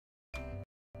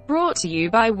Brought to you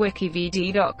by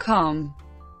WikiVidi.com.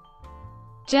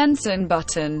 Jenson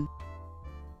Button.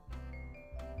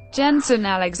 Jenson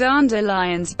Alexander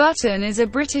Lyons Button is a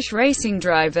British racing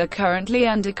driver currently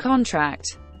under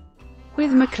contract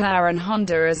with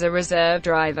McLaren-Honda as a reserve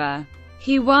driver.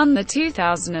 He won the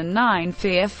 2009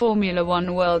 FIA Formula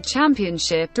One World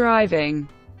Championship driving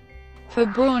for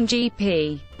Brawn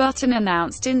GP. Button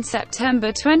announced in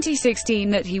September 2016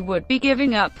 that he would be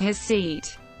giving up his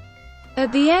seat at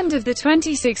the end of the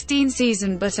 2016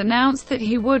 season, but announced that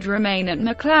he would remain at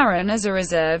McLaren as a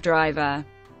reserve driver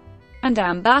and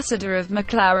ambassador of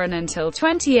McLaren until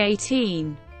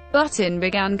 2018. Button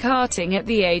began karting at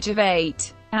the age of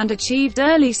 8, and achieved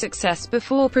early success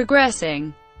before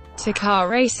progressing to car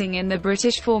racing in the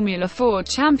British Formula 4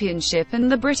 Championship and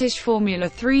the British Formula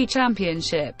 3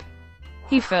 Championship.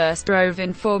 He first drove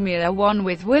in Formula 1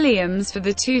 with Williams for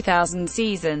the 2000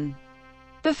 season.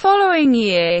 The following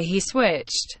year he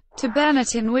switched to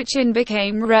Benetton, which in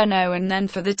became Renault, and then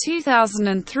for the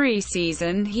 2003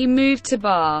 season he moved to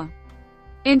Bar.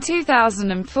 In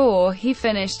 2004 he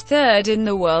finished third in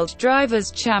the World Drivers'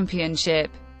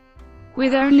 Championship,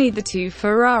 with only the two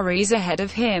Ferraris ahead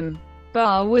of him.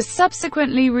 Bar was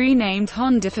subsequently renamed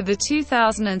Honda for the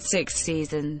 2006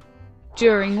 season,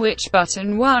 during which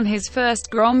Button won his first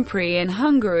Grand Prix in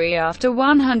Hungary after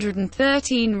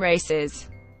 113 races.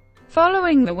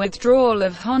 Following the withdrawal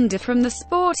of Honda from the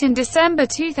sport in December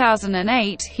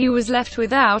 2008, he was left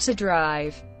without a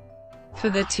drive for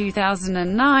the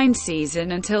 2009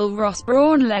 season until Ross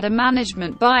Brawn led a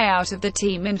management buyout of the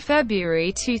team in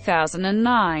February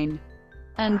 2009.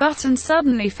 And Button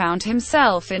suddenly found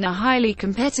himself in a highly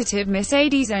competitive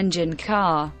Mercedes engine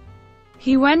car.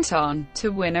 He went on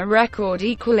to win a record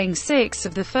equaling 6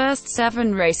 of the first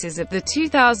 7 races of the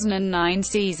 2009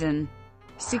 season,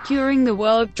 securing the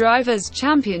World Drivers'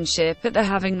 Championship after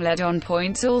having led on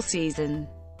points all season.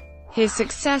 His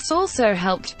success also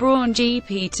helped Brawn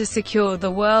GP to secure the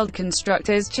World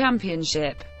Constructors'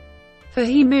 Championship, for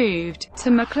he moved to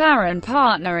McLaren,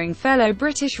 partnering fellow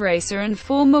British racer and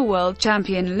former world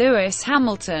champion Lewis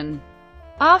Hamilton.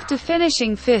 After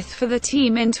finishing 5th for the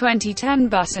team in 2010,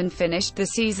 Button finished the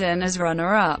season as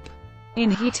runner-up.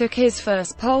 He took his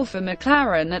first pole for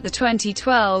McLaren at the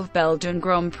 2012 Belgian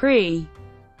Grand Prix.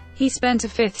 He spent a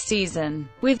 5th season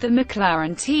with the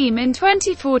McLaren team in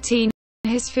 2014,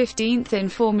 his 15th in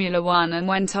Formula One, and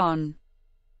went on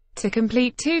to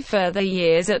complete 2 further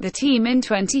years at the team in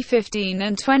 2015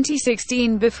 and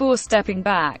 2016 before stepping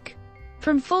back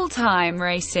from full-time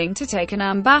racing to take an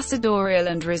ambassadorial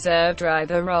and reserve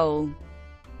driver role.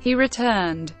 He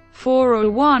returned for a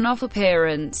one-off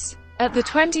appearance at the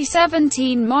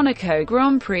 2017 Monaco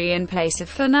Grand Prix in place of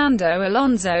Fernando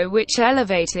Alonso, which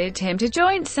elevated him to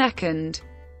joint second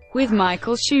with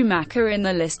Michael Schumacher in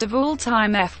the list of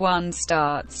all-time F1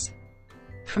 starts.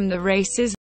 From the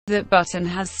races that Button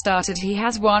has started, he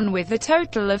has won with a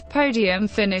total of podium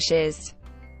finishes.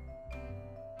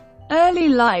 Early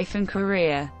life and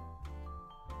career.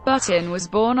 Button was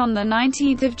born on the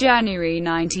 19th of January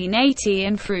 1980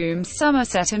 in Frome,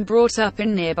 Somerset, and brought up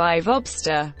in nearby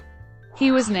Vobster. He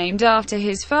was named after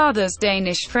his father's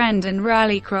Danish friend and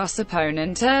rallycross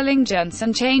opponent Erling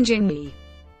Jenson, changing the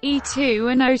E to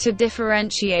an O to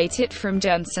differentiate it from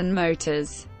Jenson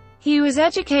Motors. He was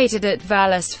educated at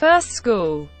Vallis First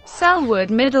School, Selwood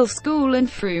Middle School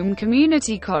and Frome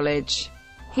Community College.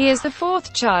 He is the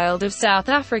 4th child of South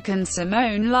African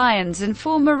Simone Lyons and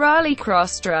former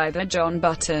rallycross driver John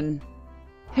Button,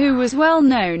 who was well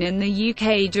known in the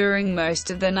UK during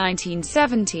most of the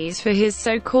 1970s for his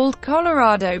so-called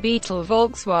Colorado Beetle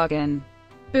Volkswagen,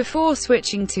 before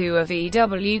switching to a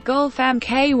VW Golf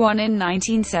Mk1 in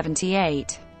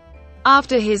 1978.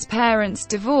 After his parents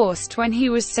divorced when he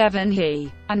was 7,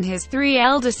 he and his 3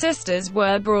 elder sisters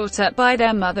were brought up by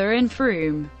their mother in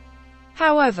Frome.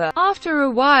 However, after a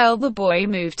while the boy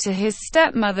moved to his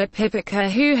stepmother Pippica,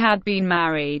 who had been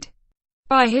married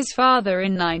by his father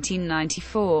in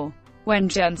 1994. When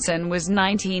Jenson was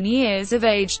 19 years of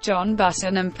age, John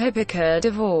Button and Pippica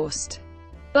divorced.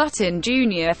 Button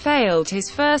Jr. failed his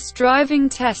first driving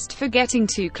test for getting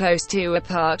too close to a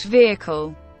parked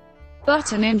vehicle.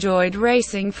 Button enjoyed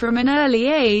racing from an early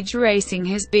age, racing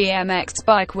his BMX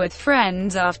bike with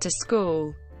friends after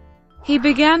school. He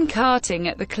began karting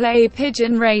at the Clay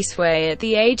Pigeon Raceway at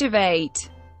the age of 8.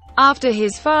 After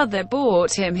his father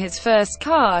bought him his first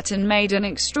kart and made an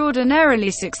extraordinarily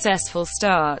successful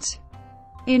start.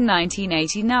 In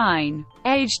 1989,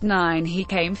 aged 9, he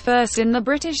came first in the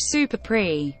British Super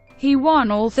Prix. He won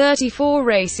all 34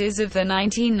 races of the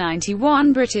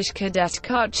 1991 British Cadet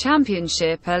Kart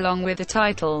Championship along with the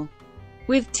title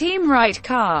with Team Wright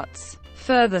Karts.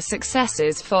 Further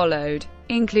successes followed,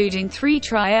 including 3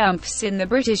 triumphs in the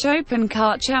British Open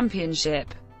Kart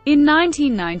Championship. In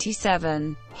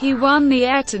 1997, he won the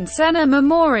Ayrton Senna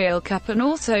Memorial Cup and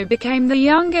also became the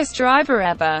youngest driver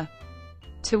ever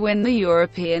to win the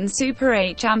European Super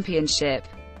 8 Championship.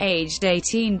 Aged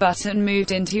 18, Button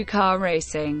moved into car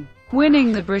racing,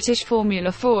 winning the British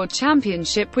Formula Ford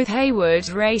Championship with Hayward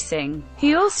Racing.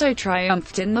 He also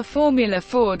triumphed in the Formula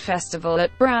Ford Festival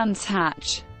at Brands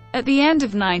Hatch. At the end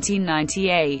of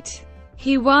 1998,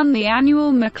 he won the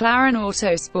annual McLaren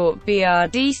Autosport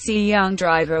BRDC Young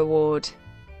Driver Award.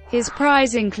 His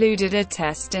prize included a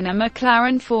test in a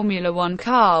McLaren Formula One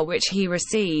car which he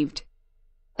received.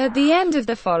 At the end of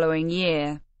the following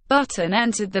year, Button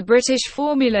entered the British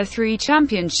Formula 3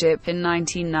 Championship in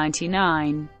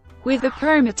 1999. With the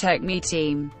Promatechnic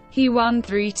team, he won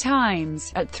 3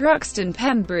 times, at Thruxton,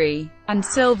 Pembrey, and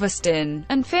Silverstone,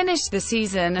 and finished the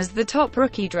season as the top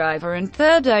rookie driver and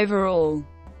 3rd overall.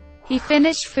 He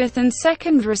finished 5th and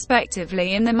 2nd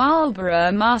respectively in the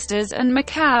Marlborough Masters and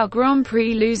Macau Grand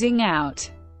Prix, losing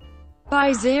out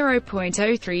by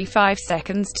 0.035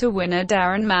 seconds to winner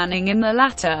Darren Manning in the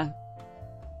latter.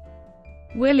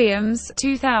 Williams,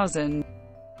 2000.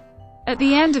 At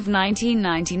the end of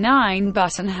 1999,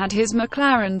 Button had his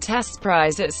McLaren test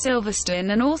prize at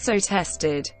Silverstone and also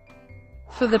tested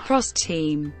for the Prost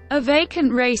team. A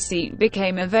vacant race seat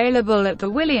became available at the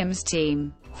Williams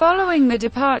team, following the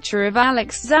departure of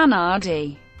Alex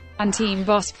Zanardi, and team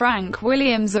boss Frank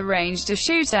Williams arranged a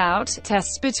shootout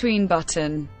test between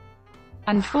Button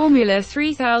and Formula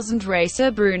 3000 racer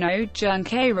Bruno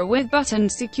Junqueira, with Button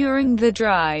securing the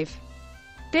drive.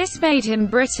 This made him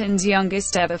Britain's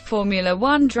youngest ever Formula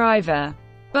One driver.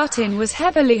 Button was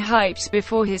heavily hyped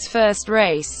before his first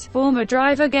race. Former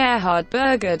driver Gerhard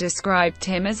Berger described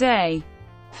him as a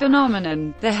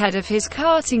phenomenon. The head of his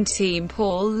karting team,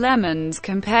 Paul Lemons,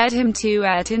 compared him to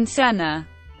Ayrton Senna,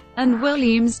 and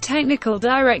Williams technical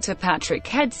director Patrick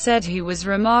Head said he was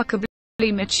remarkably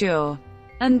mature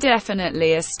and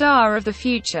definitely a star of the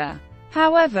future.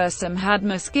 However, some had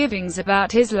misgivings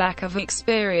about his lack of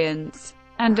experience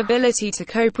and ability to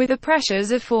cope with the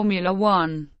pressures of Formula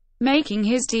One, making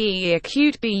his DE a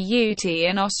QBUT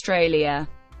in Australia.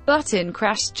 Button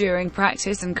crashed during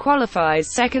practice and qualified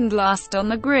second last on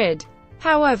the grid.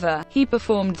 However, he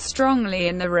performed strongly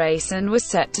in the race and was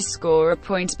set to score a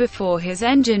point before his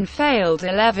engine failed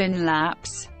 11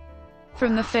 laps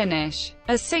from the finish.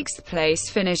 A 6th place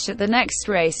finish at the next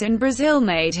race in Brazil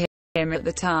made him, at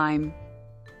the time,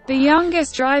 the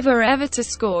youngest driver ever to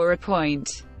score a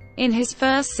point in his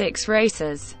first 6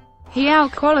 races. He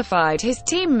out-qualified his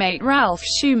teammate Ralf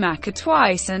Schumacher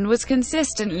twice and was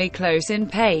consistently close in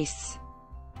pace.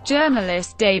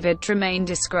 Journalist David Tremaine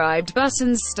described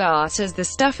Button's start as the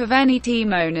stuff of any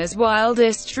team owner's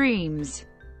wildest dreams.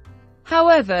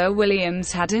 However,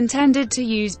 Williams had intended to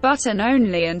use Button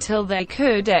only until they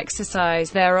could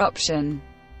exercise their option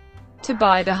to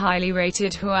buy the highly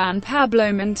rated Juan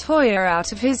Pablo Montoya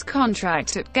out of his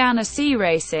contract at Ganassi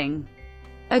Racing.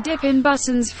 A dip in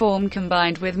Button's form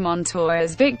combined with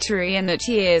Montoya's victory in that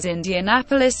year's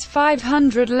Indianapolis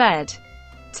 500 led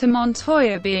to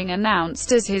Montoya being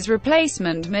announced as his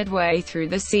replacement midway through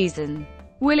the season.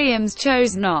 Williams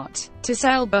chose not to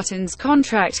sell Button's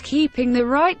contract, keeping the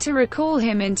right to recall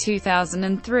him in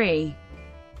 2003.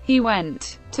 He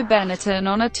went to Benetton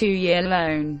on a 2-year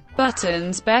loan.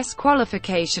 Button's best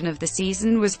qualification of the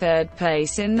season was 3rd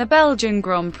place in the Belgian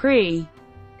Grand Prix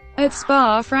at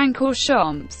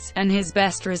Spa-Francorchamps, and his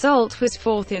best result was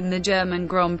 4th in the German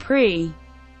Grand Prix.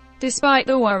 Despite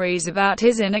the worries about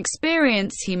his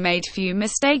inexperience, he made few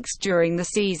mistakes during the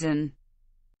season,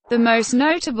 the most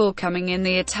notable coming in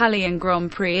the Italian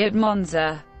Grand Prix at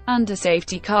Monza. Under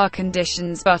safety car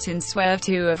conditions, Button swerved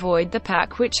to avoid the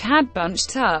pack, which had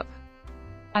bunched up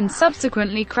and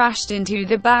subsequently crashed into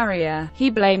the barrier. He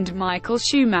blamed Michael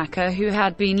Schumacher, who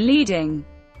had been leading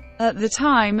at the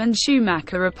time, and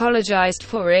Schumacher apologized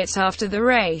for it after the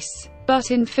race.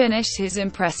 Button finished his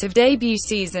impressive debut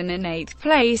season in 8th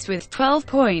place with 12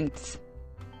 points.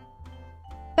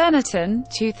 Benetton,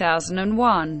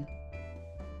 2001.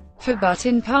 For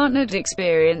Button partnered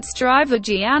experienced driver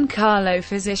Giancarlo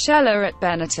Fisichella at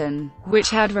Benetton,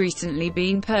 which had recently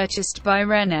been purchased by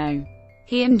Renault.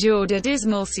 He endured a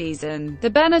dismal season. The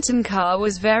Benetton car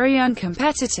was very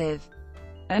uncompetitive,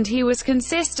 and he was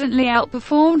consistently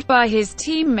outperformed by his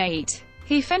teammate.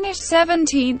 He finished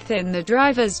 17th in the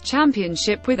Drivers'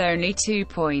 Championship with only 2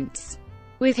 points,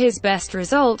 with his best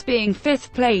result being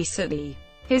 5th place at the.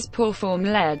 His poor form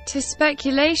led to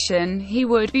speculation he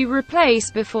would be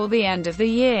replaced before the end of the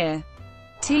year.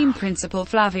 Team principal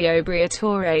Flavio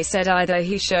Briatore said either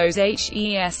he shows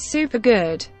HES super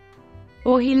good,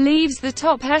 or he leaves the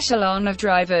top echelon of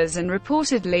drivers, and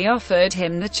reportedly offered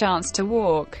him the chance to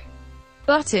walk.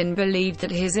 Button believed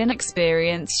that his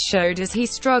inexperience showed as he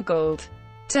struggled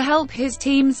to help his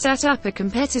team set up a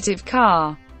competitive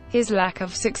car. His lack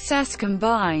of success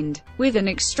combined with an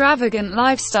extravagant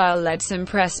lifestyle led some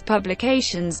press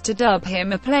publications to dub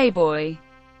him a playboy.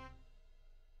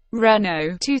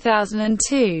 Renault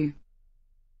 2002.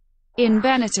 In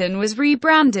Benetton was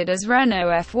rebranded as Renault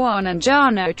F1 and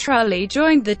Jarno Trulli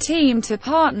joined the team to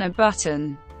partner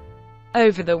Button.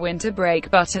 Over the winter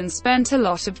break, Button spent a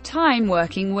lot of time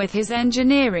working with his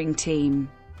engineering team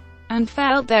and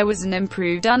felt there was an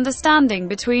improved understanding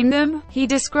between them. He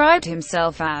described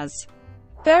himself as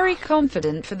very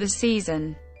confident for the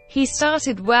season. He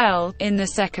started well in the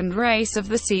second race of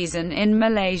the season in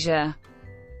Malaysia.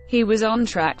 He was on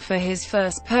track for his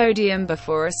first podium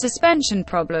before a suspension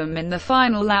problem in the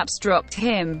final laps dropped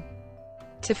him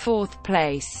to fourth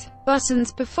place.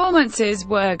 Button's performances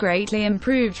were greatly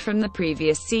improved from the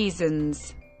previous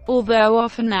seasons. Although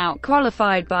often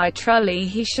out-qualified by Trulli,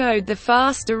 he showed the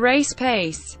faster race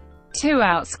pace to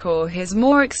outscore his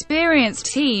more experienced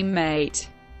teammate.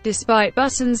 Despite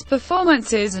Button's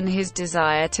performances and his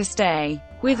desire to stay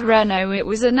with Renault, it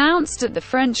was announced at the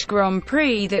French Grand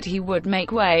Prix that he would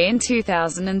make way in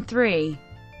 2003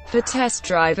 for test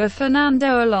driver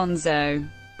Fernando Alonso.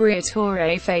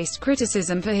 Briatore faced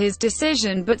criticism for his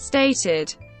decision but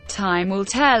stated, "Time will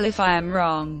tell if I am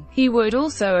wrong." He would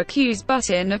also accuse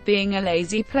Button of being a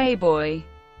lazy playboy.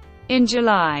 In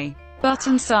July,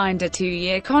 Button signed a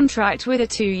 2-year contract with a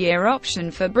 2-year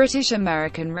option for British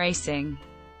American Racing,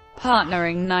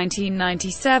 partnering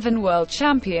 1997 world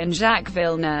champion Jacques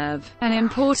Villeneuve. An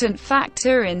important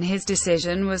factor in his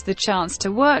decision was the chance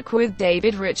to work with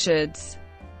David Richards,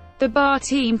 the bar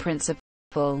team principal.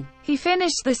 He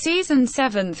finished the season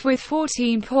 7th with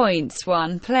 14 points,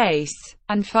 1 place,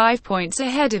 and 5 points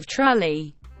ahead of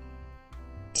Trulli.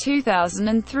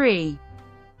 2003.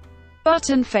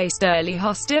 Button faced early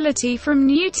hostility from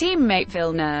new teammate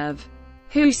Villeneuve,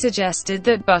 who suggested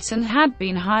that Button had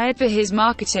been hired for his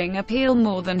marketing appeal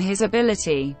more than his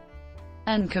ability,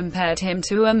 and compared him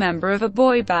to a member of a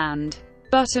boy band.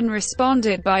 Button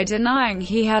responded by denying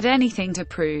he had anything to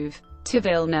prove to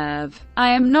Villeneuve. "I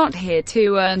am not here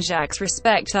to earn Jacques'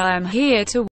 respect, I am here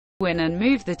to win and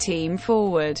move the team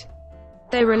forward."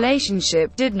 Their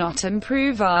relationship did not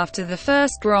improve after the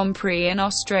first Grand Prix in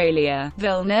Australia.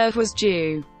 Villeneuve was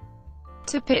due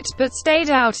to pit but stayed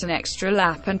out an extra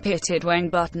lap and pitted when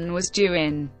Button was due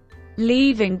in,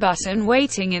 leaving Button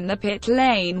waiting in the pit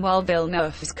lane while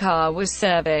Villeneuve's car was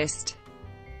serviced.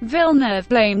 Villeneuve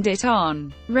blamed it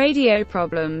on radio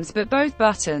problems, but both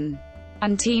Button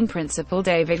and team principal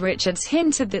David Richards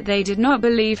hinted that they did not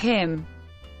believe him.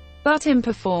 Button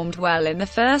performed well in the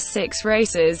first 6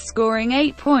 races, scoring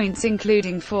 8 points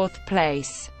including 4th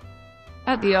place.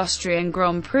 At the Austrian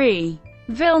Grand Prix,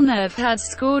 Villeneuve had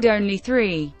scored only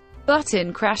 3.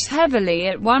 Button crashed heavily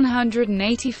at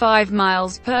 185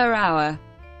 miles per hour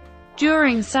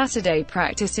during Saturday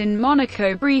practice in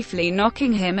Monaco, briefly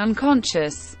knocking him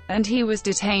unconscious, and he was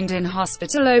detained in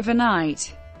hospital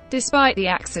overnight. Despite the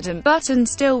accident, Button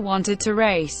still wanted to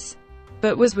race,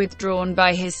 but was withdrawn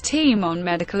by his team on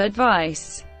medical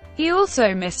advice. He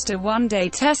also missed a one-day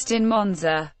test in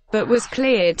Monza, but was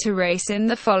cleared to race in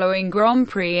the following Grand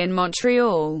Prix in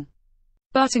Montreal.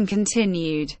 Button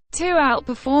continued to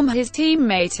outperform his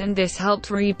teammate, and this helped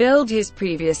rebuild his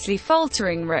previously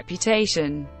faltering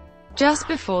reputation. Just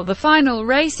before the final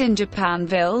race in Japan,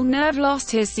 Villeneuve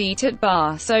lost his seat at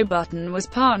bar, so Button was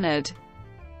partnered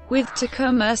with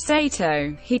Takuma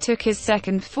Sato. He took his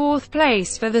second 4th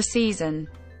place for the season,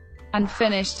 and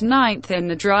finished 9th in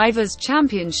the Drivers'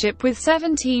 Championship with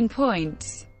 17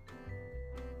 points.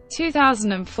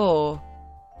 2004.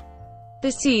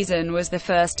 The season was the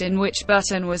first in which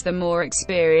Button was the more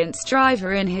experienced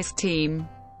driver in his team.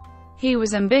 He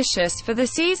was ambitious for the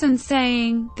season,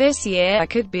 saying, "This year I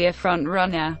could be a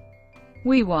front-runner.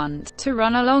 We want to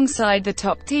run alongside the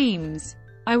top teams.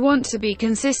 I want to be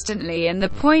consistently in the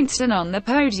points and on the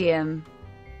podium."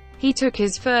 He took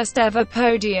his first ever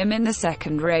podium in the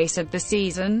second race of the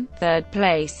season, 3rd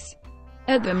place,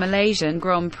 at the Malaysian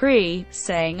Grand Prix,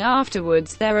 saying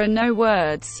afterwards, "There are no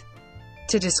words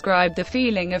to describe the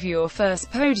feeling of your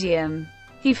first podium."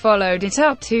 He followed it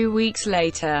up 2 weeks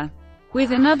later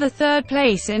with another 3rd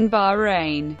place in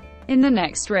Bahrain. In the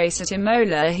next race at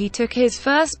Imola, he took his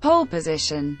first pole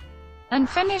position and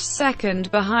finished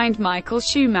 2nd behind Michael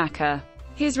Schumacher.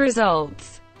 His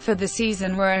results for the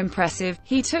season were impressive.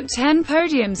 He took 10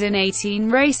 podiums in 18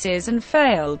 races and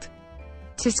failed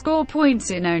to score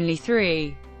points in only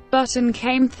 3. Button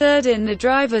came third in the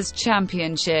Drivers'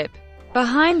 Championship,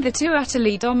 behind the two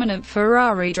utterly dominant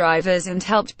Ferrari drivers, and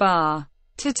helped Barr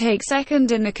to take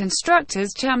second in the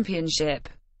Constructors' Championship.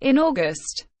 In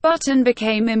August, Button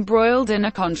became embroiled in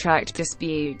a contract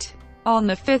dispute. On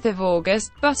the 5th of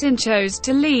August, Button chose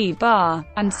to leave Barr,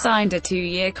 and signed a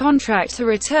 2-year contract to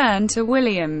return to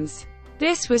Williams.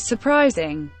 This was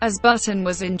surprising, as Button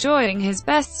was enjoying his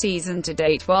best season to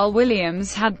date while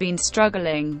Williams had been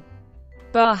struggling.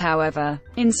 Barr, however,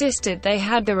 insisted they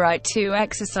had the right to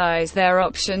exercise their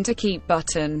option to keep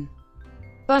Button.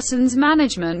 Button's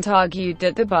management argued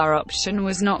that the Barr option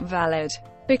was not valid,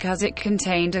 because it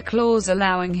contained a clause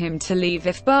allowing him to leave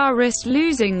if Barr risked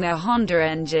losing their Honda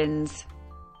engines.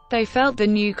 They felt the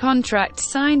new contract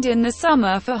signed in the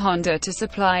summer for Honda to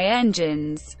supply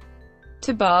engines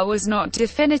to Barr was not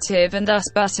definitive, and thus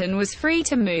Button was free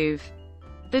to move.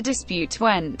 The dispute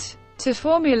went to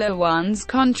Formula One's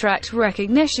Contract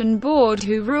Recognition Board,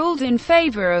 who ruled in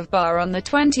favor of Barr on the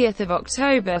 20th of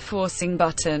October, forcing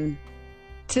Button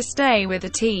to stay with the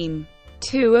team.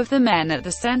 2 of the men at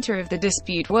the center of the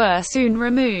dispute were soon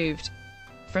removed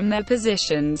from their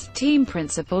positions. Team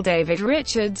principal David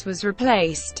Richards was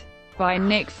replaced by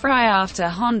Nick Fry after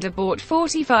Honda bought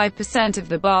 45% of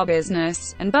the Barr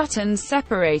business, and Button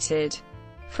separated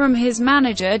from his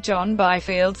manager John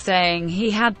Byfield, saying he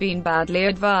had been badly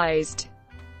advised.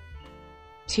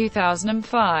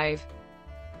 2005.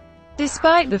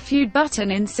 Despite the feud,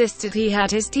 Button insisted he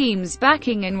had his team's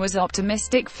backing and was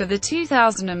optimistic for the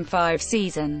 2005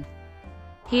 season.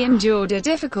 He endured a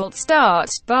difficult start.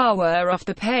 Barr were off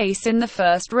the pace in the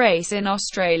first race in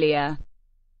Australia,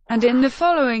 and in the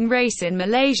following race in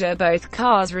Malaysia both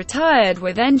cars retired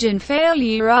with engine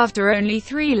failure after only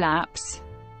 3 laps.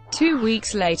 2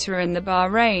 weeks later in the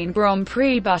Bahrain Grand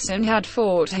Prix, Button had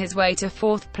fought his way to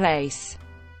 4th place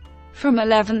from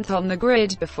 11th on the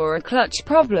grid before a clutch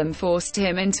problem forced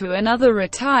him into another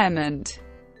retirement.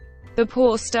 The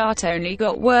poor start only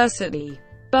got worse at the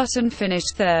Button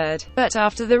finished 3rd, but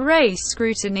after the race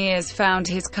scrutineers found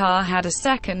his car had a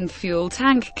second fuel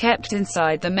tank kept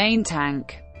inside the main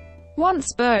tank.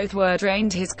 Once both were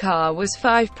drained, his car was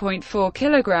 5.4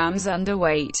 kilograms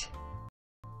underweight.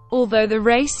 Although the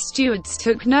race stewards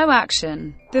took no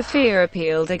action, the FIA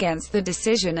appealed against the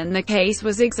decision and the case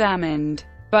was examined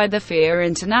by the FIA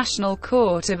International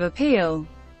Court of Appeal.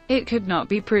 It could not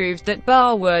be proved that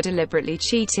Barr were deliberately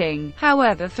cheating,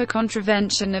 however, for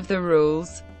contravention of the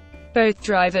rules. Both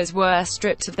drivers were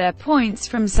stripped of their points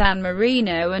from San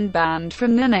Marino and banned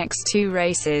from the next 2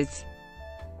 races.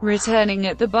 Returning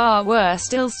at the Barr were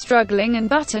still struggling, and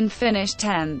Button finished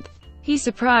 10th. He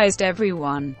surprised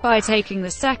everyone by taking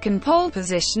the second pole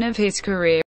position of his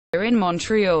career in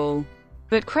Montreal,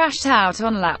 but crashed out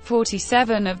on lap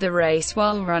 47 of the race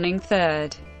while running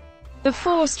 3rd. The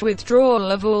forced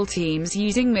withdrawal of all teams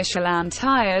using Michelin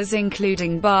tires,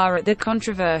 including Barr at the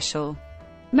controversial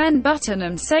meant Button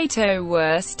and Sato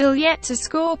were still yet to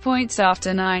score points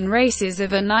after 9 races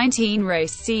of a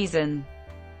 19-race season.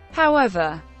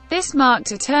 However, this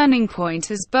marked a turning point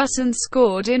as Button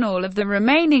scored in all of the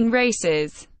remaining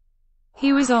races.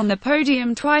 He was on the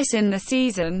podium twice in the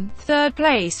season, 3rd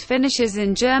place finishes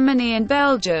in Germany and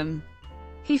Belgium.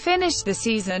 He finished the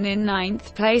season in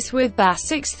 9th place with Barr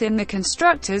 6th in the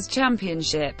Constructors'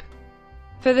 Championship.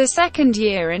 For the 2nd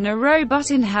year in a row,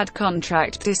 Button had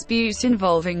contract disputes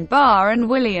involving Barr and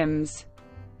Williams.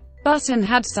 Button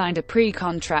had signed a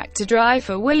pre-contract to drive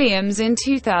for Williams in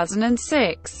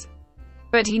 2006.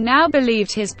 But he now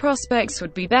believed his prospects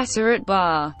would be better at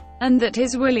Barr, and that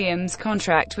his Williams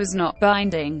contract was not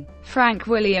binding. Frank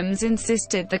Williams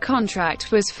insisted the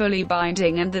contract was fully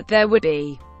binding and that there would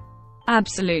be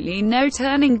absolutely no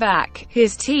turning back.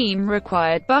 His team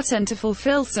required Button to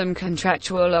fulfill some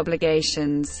contractual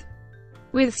obligations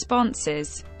with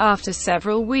sponsors. After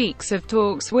several weeks of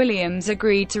talks, Williams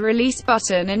agreed to release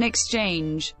Button in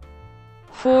exchange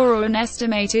for an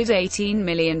estimated £18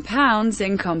 million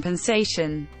in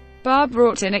compensation. Barr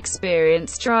brought in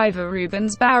experienced driver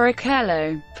Rubens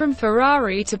Barrichello from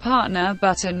Ferrari to partner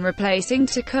Button, replacing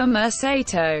Takuma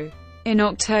Sato. In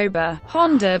October,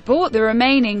 Honda bought the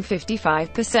remaining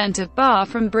 55% of Barr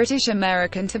from British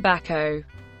American Tobacco,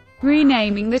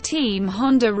 renaming the team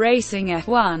Honda Racing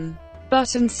F1.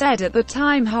 Button said at the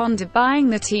time, "Honda buying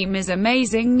the team is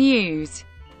amazing news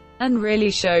and really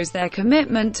shows their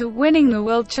commitment to winning the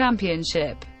World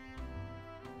Championship."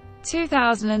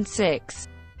 2006.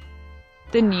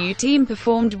 The new team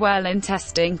performed well in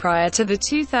testing prior to the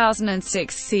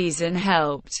 2006 season,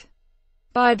 helped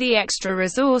by the extra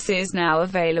resources now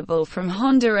available from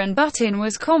Honda, and Button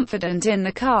was confident in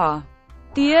the car.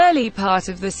 The early part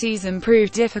of the season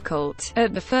proved difficult.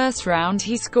 At the first round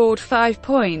he scored 5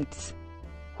 points,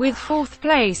 with 4th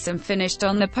place, and finished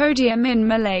on the podium in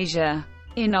Malaysia.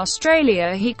 In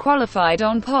Australia he qualified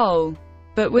on pole,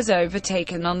 but was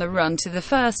overtaken on the run to the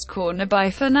first corner by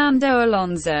Fernando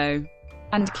Alonso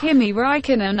and Kimi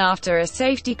Raikkonen after a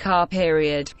safety car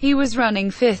period. He was running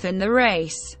 5th in the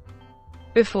race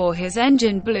before his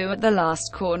engine blew at the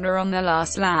last corner on the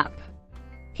last lap.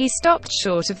 He stopped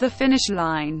short of the finish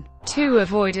line to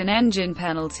avoid an engine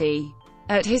penalty.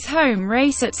 At his home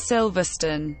race at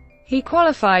Silverstone, he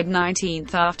qualified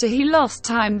 19th after he lost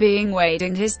time being weighed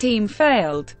and his team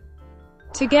failed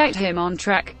to get him on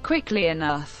track quickly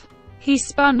enough. He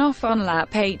spun off on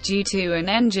lap 8 due to an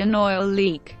engine oil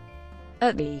leak.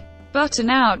 At the Button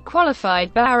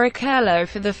out-qualified Barrichello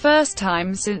for the first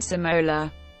time since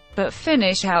Imola, but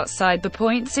finished outside the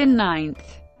points in 9th.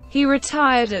 He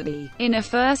retired in a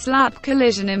first-lap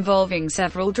collision involving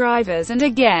several drivers, and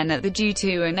again due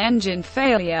to an engine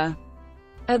failure.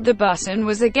 At the Button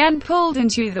was again pulled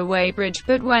into the weighbridge,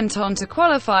 but went on to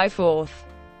qualify 4th.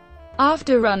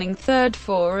 After running 3rd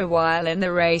for a while in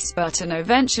the race, Button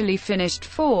eventually finished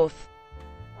 4th.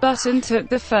 Button took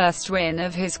the first win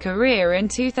of his career in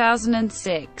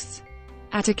 2006.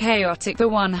 At a chaotic, the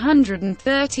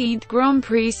 113th Grand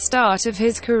Prix start of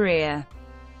his career.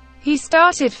 He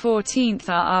started 14th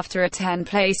after a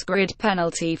 10-place grid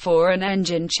penalty for an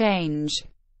engine change.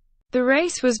 The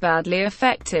race was badly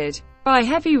affected by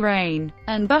heavy rain,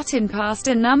 and Button passed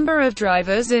a number of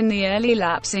drivers in the early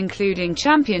laps, including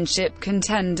championship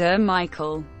contender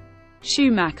Michael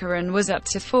Schumacher, and was up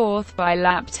to 4th by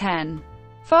lap 10.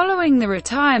 Following the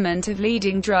retirement of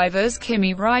leading drivers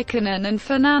Kimi Raikkonen and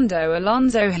Fernando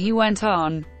Alonso, he went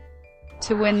on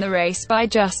to win the race by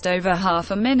just over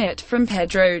half a minute from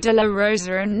Pedro de la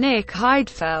Rosa and Nick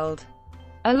Heidfeld.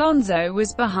 Alonso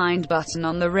was behind Button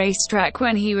on the racetrack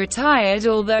when he retired,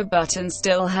 although Button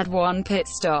still had one pit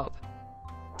stop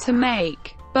to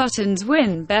make. Button's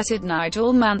win bettered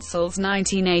Nigel Mansell's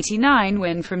 1989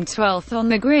 win from 12th on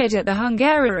the grid at the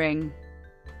Hungaroring.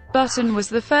 Button was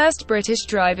the first British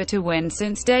driver to win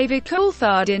since David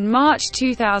Coulthard in March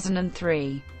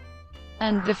 2003.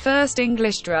 And the first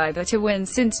English driver to win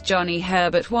since Johnny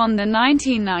Herbert won the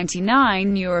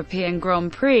 1999 European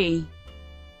Grand Prix.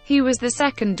 He was the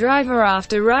second driver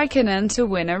after Raikkonen to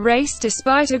win a race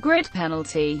despite a grid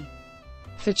penalty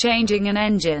for changing an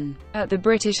engine. At the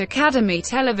British Academy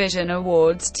Television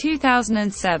Awards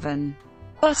 2007,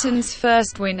 Button's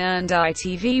first win earned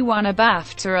ITV won a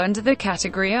BAFTA under the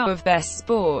category of Best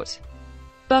Sport.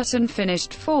 Button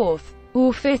finished 4th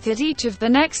or 5th at each of the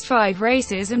next 5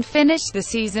 races and finished the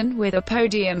season with a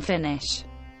podium finish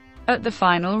at the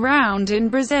final round in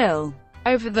Brazil.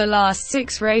 Over the last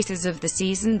 6 races of the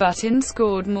season, Button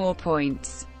scored more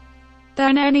points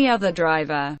than any other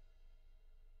driver.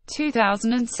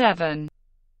 2007.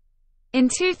 In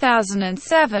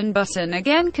 2007, Button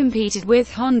again competed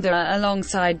with Honda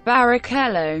alongside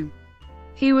Barrichello.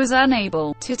 He was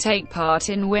unable to take part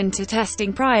in winter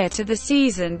testing prior to the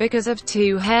season because of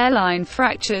 2 hairline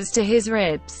fractures to his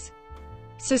ribs,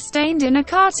 sustained in a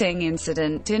karting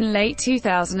incident in late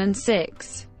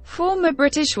 2006. Former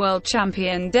British world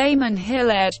champion Damon Hill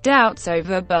aired doubts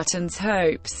over Button's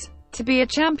hopes to be a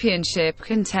championship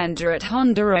contender at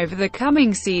Honda over the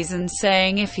coming season,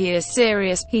 saying if he is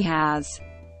serious, he has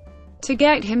to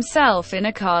get himself in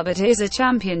a car that is a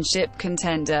championship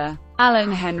contender.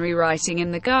 Alan Henry, writing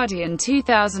in The Guardian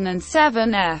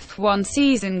 2007 F1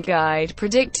 season guide,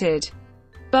 predicted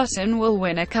Button will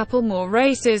win a couple more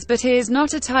races but is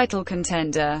not a title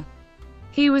contender.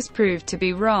 He was proved to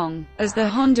be wrong, as the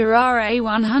Honda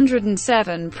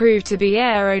RA107 proved to be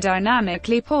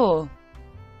aerodynamically poor.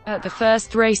 At the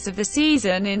first race of the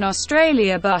season in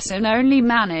Australia, Button only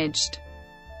managed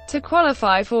to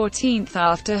qualify 14th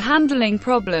after handling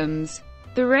problems.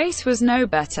 The race was no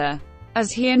better,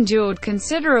 as he endured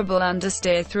considerable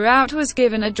understeer throughout, was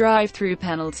given a drive-through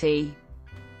penalty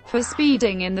for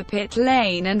speeding in the pit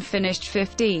lane, and finished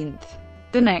 15th.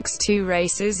 The next 2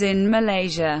 races in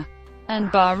Malaysia and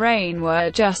Bahrain were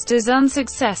just as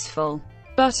unsuccessful,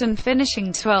 Button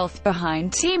finishing 12th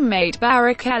behind teammate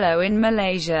Barrichello in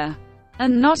Malaysia,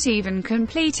 and not even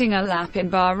completing a lap in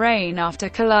Bahrain after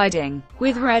colliding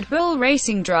with Red Bull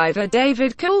Racing driver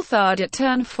David Coulthard at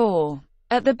turn 4.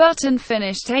 At the Button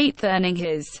finished 8th, earning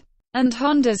his and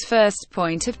Honda's first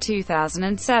point of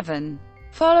 2007.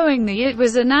 Following it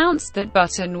was announced that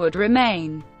Button would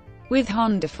remain with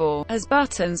Honda as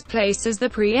Button's place as the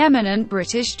preeminent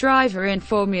British driver in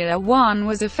Formula One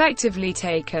was effectively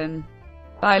taken.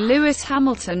 by Lewis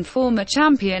Hamilton. Former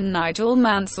champion Nigel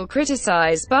Mansell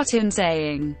criticized Button,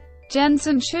 saying,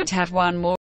 "Jenson should have won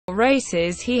more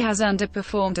races, he has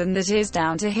underperformed and that is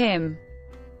down to him."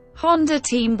 Honda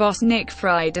team boss Nick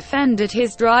Fry defended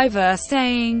his driver,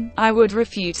 saying, "I would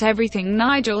refute everything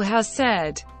Nigel has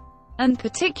said. And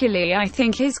particularly I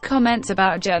think his comments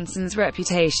about Jenson's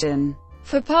reputation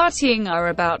for partying are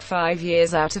about 5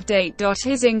 years out of date.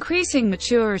 His increasing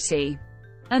maturity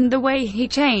and the way he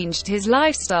changed his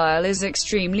lifestyle is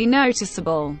extremely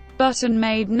noticeable." Button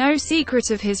made no secret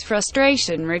of his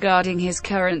frustration regarding his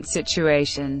current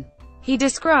situation. He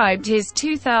described his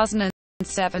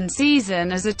 2007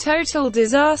 season as a total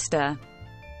disaster.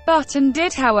 Button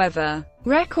did, however,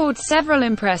 record several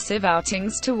impressive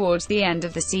outings towards the end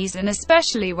of the season,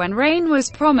 especially when rain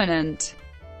was prominent.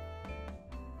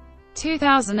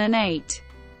 2008.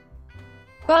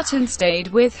 Button stayed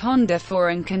with Honda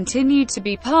and continued to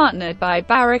be partnered by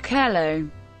Barrichello.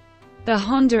 The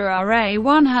Honda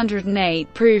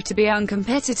RA108 proved to be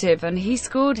uncompetitive and he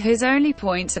scored his only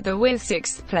points at the with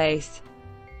 6th place,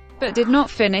 but did not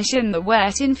finish in the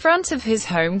wet in front of his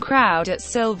home crowd at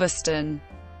Silverstone,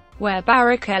 where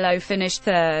Barrichello finished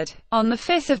 3rd. On the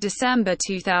 5th of December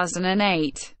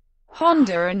 2008,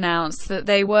 Honda announced that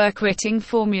they were quitting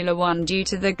Formula One due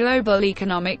to the global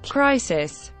economic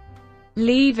crisis,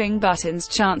 leaving Button's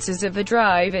chances of a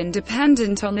drive-in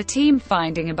dependent on the team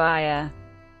finding a buyer.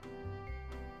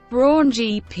 Brawn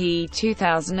GP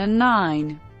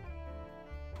 2009.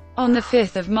 On the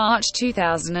 5th of March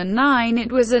 2009 it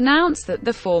was announced that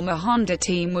the former Honda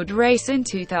team would race in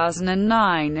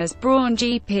 2009 as Brawn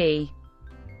GP,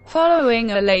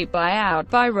 following a late buyout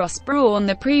by Ross Brawn,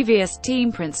 the previous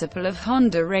team principal of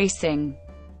Honda Racing.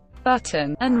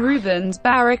 Button and Rubens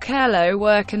Barrichello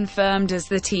were confirmed as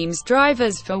the team's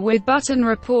drivers with Button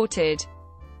reported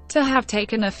to have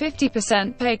taken a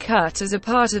 50% pay cut as a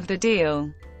part of the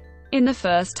deal. In the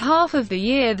first half of the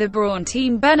year, the Brawn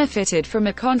team benefited from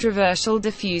a controversial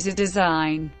diffuser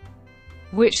design,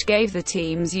 which gave the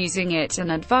teams using it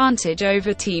an advantage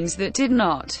over teams that did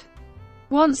not.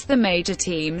 Once the major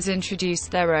teams introduced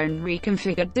their own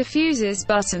reconfigured diffusers,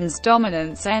 Button's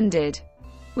dominance ended,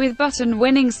 with Button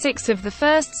winning 6 of the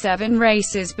first 7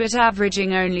 races but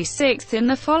averaging only 6th in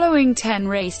the following 10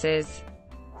 races.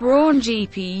 Brawn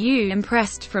GPU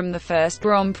impressed from the first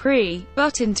Grand Prix.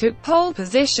 Button took pole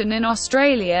position in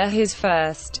Australia, his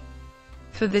first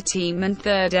for the team, and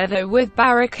 3rd ever, with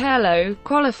Barrichello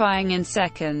qualifying in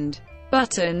 2nd.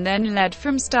 Button then led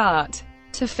from start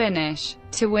to finish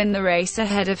to win the race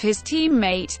ahead of his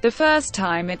teammate, the first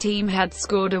time a team had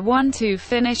scored a 1-2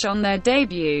 finish on their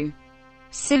debut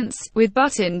since, with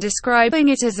Button describing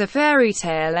it as a fairy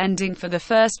tale ending for the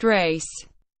first race.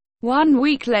 1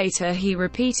 week later he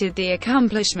repeated the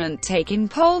accomplishment, taking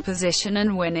pole position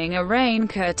and winning a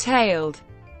rain-curtailed.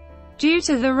 Due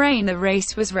to the rain, the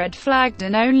race was red-flagged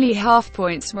and only half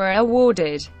points were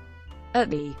awarded. At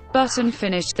the Button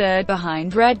finished 3rd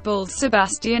behind Red Bull's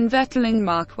Sebastian Vettel and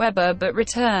Mark Webber, but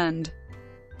returned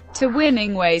to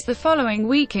winning ways the following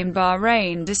week in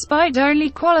Bahrain despite only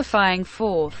qualifying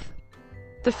 4th.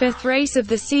 The 5th race of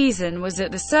the season was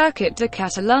at the Circuit de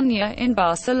Catalunya in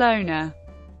Barcelona.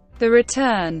 The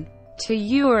return to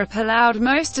Europe allowed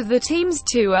most of the teams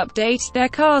to update their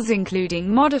cars,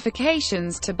 including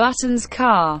modifications to Button's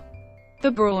car,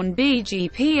 the Brawn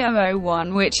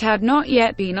BGP001, which had not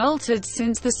yet been altered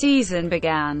since the season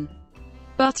began.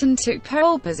 Button took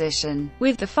pole position,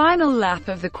 with the final lap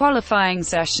of the qualifying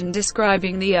session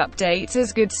describing the updates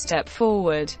as good step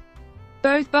forward.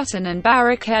 Both Button and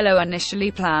Barrichello initially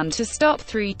planned to stop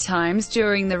 3 times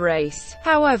during the race.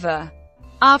 However,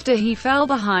 after he fell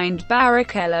behind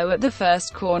Barrichello at the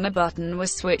first corner, Button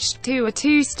was switched to a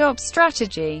 2-stop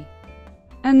strategy,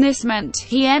 and this meant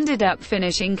he ended up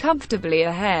finishing comfortably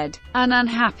ahead. An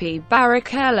unhappy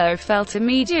Barrichello felt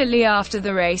immediately after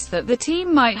the race that the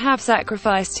team might have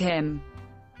sacrificed him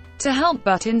to help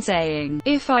Button, saying,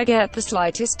 "If I get the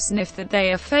slightest sniff that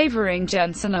they are favoring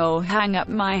Jenson, I'll hang up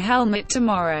my helmet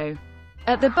tomorrow."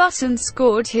 At the Button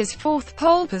scored his 4th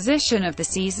pole position of the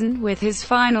season, with his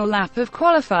final lap of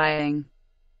qualifying,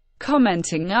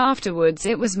 commenting afterwards,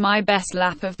 "It was my best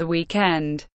lap of the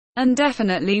weekend, and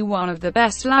definitely one of the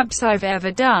best laps I've ever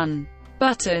done."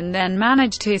 Button then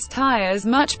managed his tires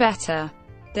much better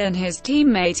than his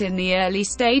teammate in the early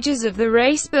stages of the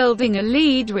race, building a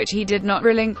lead which he did not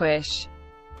relinquish,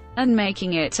 and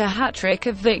making it a hat-trick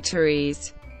of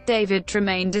victories. David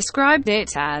Tremayne described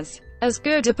it as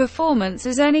good a performance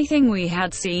as anything we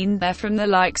had seen there from the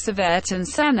likes of Ayrton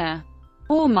Senna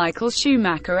or Michael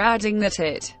Schumacher, adding that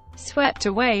it swept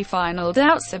away final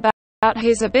doubts about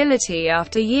his ability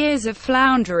after years of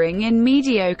floundering in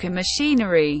mediocre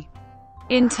machinery.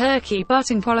 In Turkey,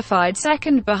 Button qualified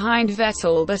second behind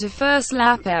Vettel, but a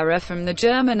first-lap error from the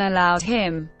German allowed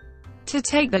him to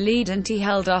take the lead, and he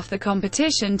held off the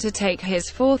competition to take his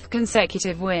fourth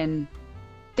consecutive win.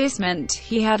 This meant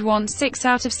he had won 6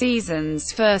 out of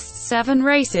season's first 7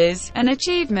 races, an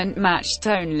achievement matched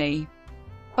only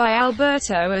by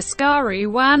Alberto Ascari,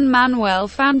 Juan Manuel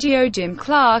Fangio, Jim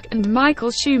Clark, and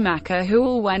Michael Schumacher, who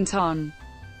all went on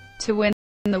to win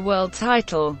the world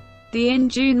title. The in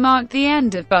June marked the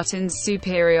end of Button's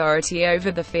superiority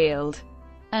over the field,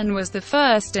 and was the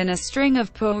first in a string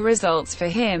of poor results for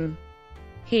him.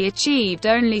 He achieved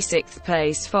only 6th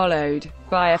place, followed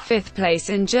by a 5th place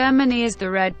in Germany as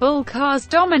the Red Bull cars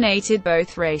dominated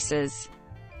both races.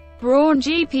 Brawn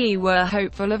GP were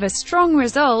hopeful of a strong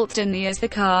result in the as the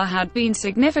car had been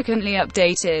significantly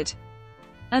updated,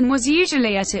 and was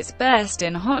usually at its best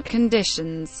in hot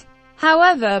conditions.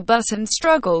 However, Button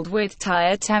struggled with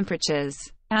tire temperatures,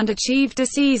 and achieved a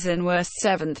season-worst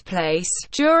 7th place.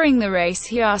 During the race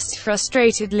he asked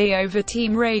frustratedly over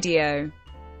team radio,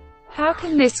 "How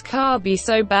can this car be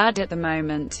so bad at the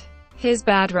moment?" His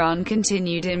bad run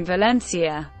continued in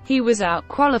Valencia. He was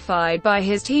out-qualified by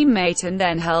his teammate and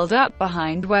then held up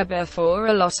behind Webber for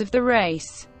a lot of the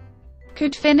race.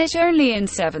 Could finish only in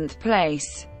 7th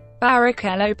place.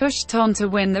 Barrichello pushed on to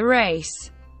win the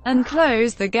race, and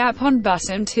closed the gap on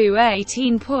Button to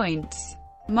 18 points.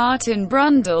 Martin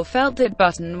Brundle felt that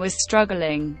Button was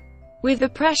struggling with the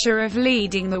pressure of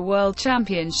leading the World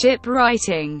Championship,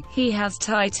 writing, "He has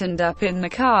tightened up in the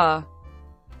car,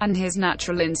 and his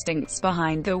natural instincts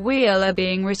behind the wheel are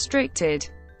being restricted."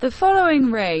 The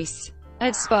following race,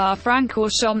 at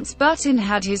Spa-Francorchamps, Button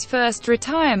had his first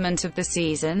retirement of the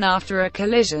season after a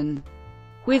collision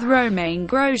with Romain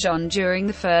Grosjean during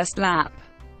the first lap.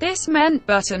 This meant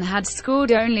Button had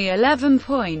scored only 11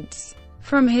 points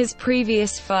from his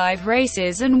previous 5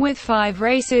 races, and with 5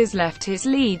 races left his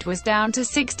lead was down to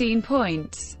 16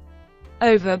 points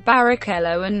over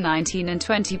Barrichello and 19 and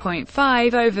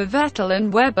 20.5 over Vettel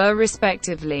and Webber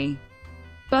respectively.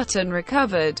 Button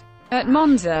recovered. At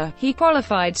Monza, he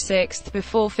qualified 6th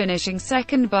before finishing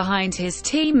 2nd behind his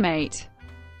teammate.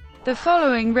 The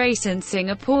following race in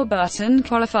Singapore, Button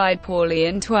qualified poorly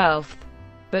in 12th,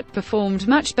 but performed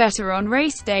much better on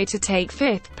race day to take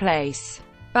 5th place.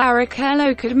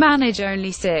 Barrichello could manage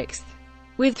only 6th.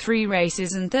 With 3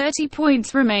 races and 30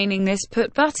 points remaining, this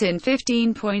put Button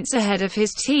 15 points ahead of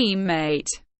his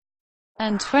teammate,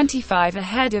 and 25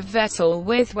 ahead of Vettel,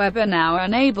 with Webber now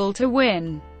unable to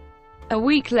win. A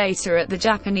week later at the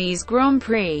Japanese Grand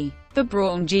Prix, the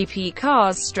Brawn GP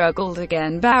cars struggled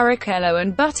again, Barrichello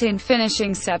and Button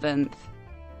finishing 7th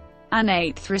and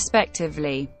 8th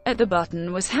respectively. The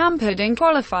Button was hampered in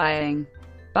qualifying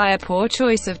by a poor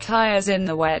choice of tires in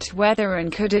the wet weather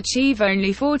and could achieve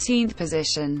only 14th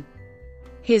position.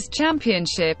 His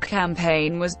championship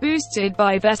campaign was boosted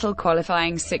by Vettel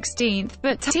qualifying 16th,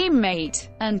 but teammate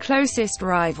and closest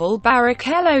rival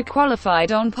Barrichello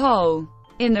qualified on pole.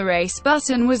 In the race,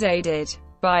 Button was aided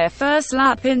by a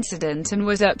first-lap incident and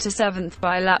was up to 7th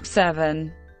by lap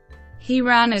 7. He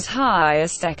ran as high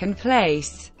as 2nd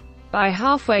place by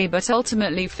halfway, but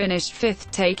ultimately finished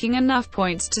 5th, taking enough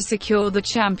points to secure the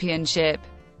championship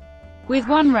with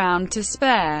 1 round to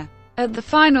spare. At the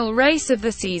final race of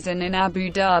the season in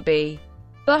Abu Dhabi,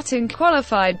 Button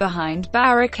qualified behind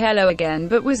Barrichello again,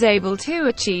 but was able to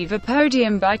achieve a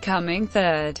podium by coming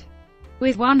 3rd.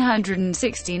 With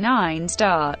 169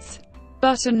 starts,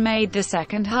 Button made the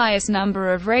 2nd highest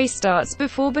number of race starts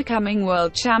before becoming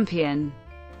world champion.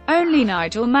 Only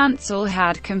Nigel Mansell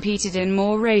had competed in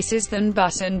more races than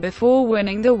Button before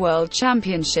winning the World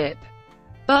Championship.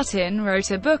 Button wrote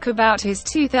a book about his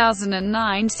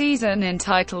 2009 season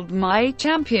entitled My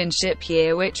Championship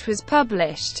Year, which was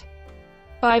published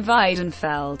by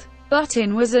Weidenfeld.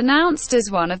 Button was announced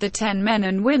as one of the 10 men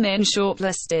and women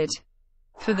shortlisted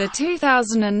for the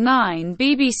 2009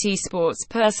 BBC Sports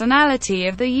Personality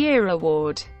of the Year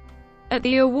award. At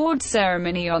the awards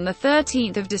ceremony on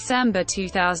 13 December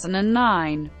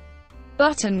 2009,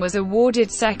 Button was awarded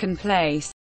 2nd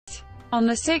place.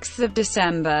 On 6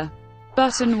 December,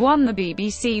 Button won the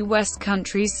BBC West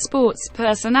Country's Sports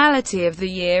Personality of the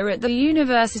Year at the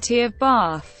University of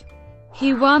Bath.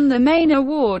 He won the main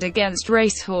award against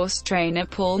racehorse trainer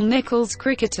Paul Nicholls,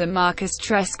 cricketer Marcus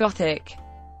Trescothick,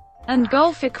 and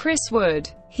golfer Chris Wood.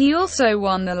 He also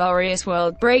won the Laureate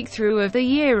World Breakthrough of the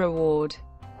Year award.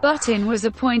 Button was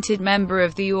appointed member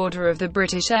of the Order of the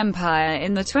British Empire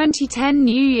in the 2010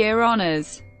 New Year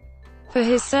Honours for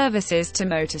his services to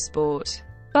motorsport.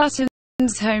 Button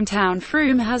hometown,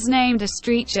 Froome has named a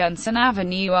street Jenson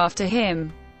Avenue after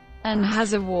him, and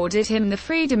has awarded him the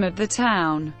freedom of the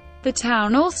town. The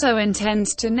town also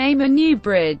intends to name a new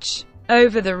bridge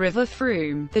over the River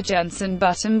Froome, the Jenson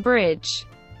Button Bridge.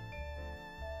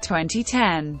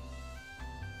 2010.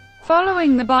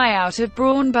 Following the buyout of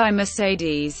Brawn by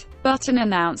Mercedes, Button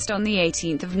announced on the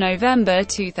 18th of November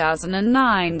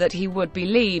 2009 that he would be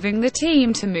leaving the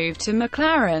team to move to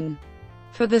McLaren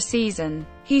for the season.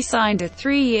 He signed a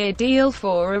 3-year deal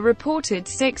for a reported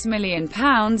 £6 million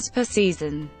per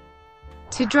season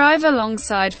to drive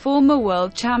alongside former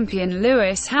world champion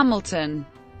Lewis Hamilton.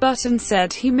 Button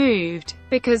said he moved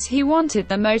because he wanted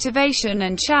the motivation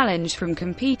and challenge from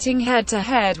competing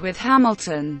head-to-head with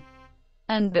Hamilton,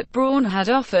 and that Brawn had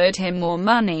offered him more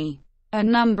money. A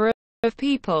number of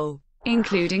people,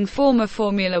 including former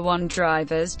Formula One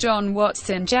drivers John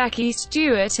Watson, Jackie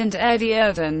Stewart and Eddie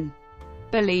Irvine,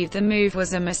 believed the move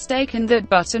was a mistake and that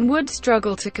Button would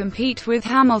struggle to compete with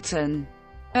Hamilton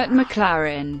at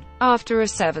McLaren. After a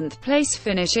 7th-place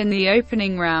finish in the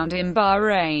opening round in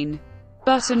Bahrain,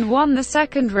 Button won the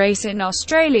second race in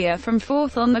Australia from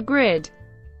 4th on the grid.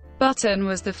 Button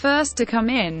was the first to come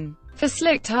in for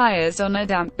slick tyres on a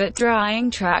damp but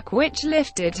drying track, which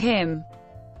lifted him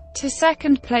to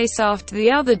second place after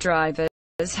the other drivers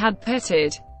had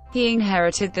pitted. He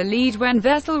inherited the lead when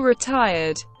Vettel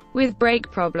retired with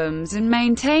brake problems and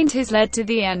maintained his lead to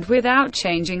the end without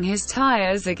changing his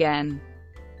tyres again.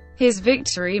 His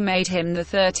victory made him the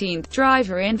 13th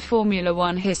driver in Formula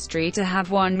One history to have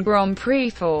won Grand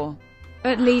Prix for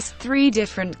at least 3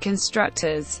 different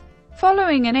constructors,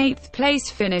 following an 8th-place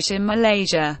finish in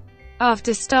Malaysia.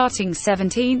 After starting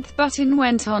 17th, Button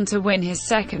went on to win his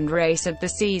second race of the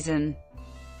season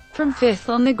from 5th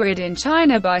on the grid in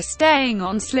China by staying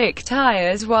on slick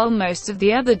tyres while most of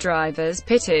the other drivers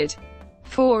pitted.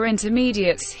 For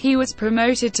intermediates, he was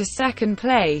promoted to second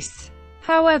place.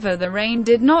 However, the rain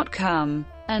did not come,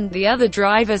 and the other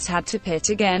drivers had to pit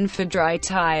again for dry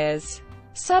tyres.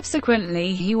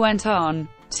 Subsequently, he went on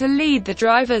to lead the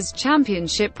Drivers'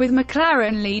 Championship, with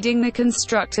McLaren leading the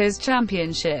Constructors'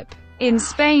 Championship. In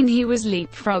Spain, he was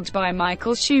leapfrogged by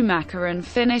Michael Schumacher and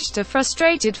finished a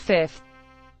frustrated 5th,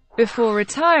 before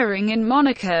retiring in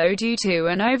Monaco due to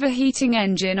an overheating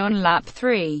engine on lap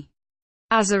 3.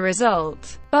 As a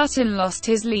result, Button lost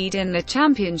his lead in the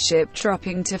championship,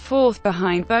 dropping to 4th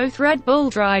behind both Red Bull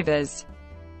drivers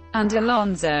and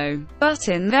Alonso.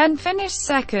 Button then finished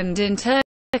second in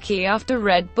Turkey after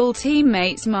Red Bull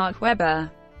teammates Mark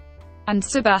Webber and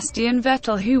Sebastian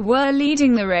Vettel, who were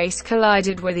leading the race,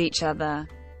 collided with each other.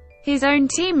 His own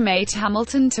teammate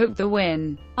Hamilton took the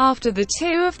win, after the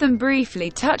two of them briefly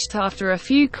touched after a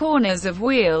few corners of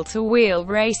wheel-to-wheel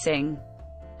racing.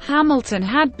 Hamilton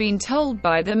had been told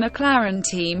by the McLaren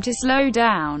team to slow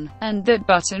down, and that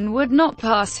Button would not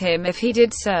pass him if he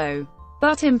did so.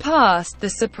 Button passed the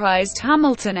surprised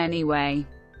Hamilton anyway,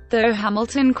 though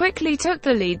Hamilton quickly took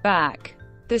the lead back.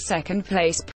 The second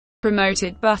place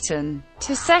promoted Button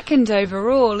to second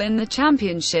overall in the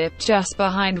championship, just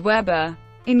behind Webber.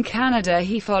 In Canada,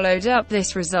 he followed up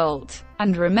this result,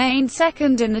 and remained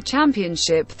second in the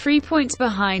championship, 3 points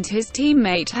behind his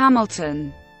teammate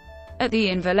Hamilton. At the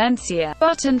in Valencia,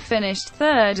 Button finished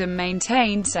third and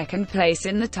maintained second place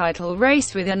in the title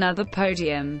race with another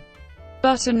podium.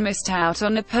 Button missed out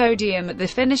on a podium at the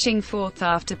finishing 4th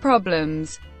after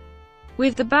problems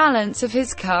with the balance of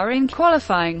his car in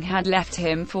qualifying had left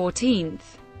him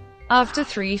 14th. After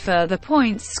 3 further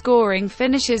points-scoring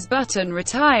finishes, Button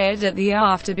retired at the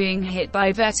after being hit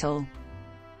by Vettel,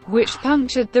 which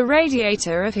punctured the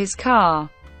radiator of his car.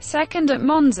 Second at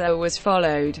Monza was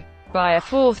followed by a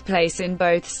 4th place in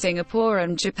both Singapore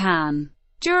and Japan.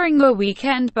 During the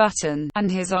weekend, Button and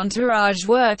his entourage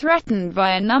were threatened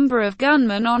by a number of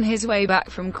gunmen on his way back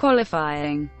from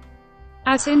qualifying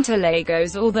at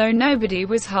Interlagos, although nobody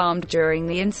was harmed during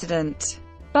the incident.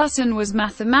 Button was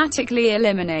mathematically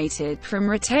eliminated from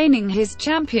retaining his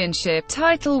championship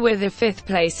title with a 5th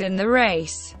place in the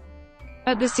race.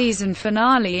 At the season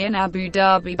finale in Abu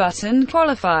Dhabi, Button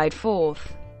qualified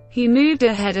 4th. He moved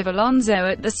ahead of Alonso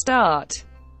at the start,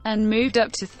 and moved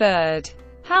up to 3rd.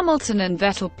 Hamilton and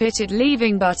Vettel pitted,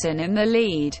 leaving Button in the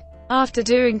lead. After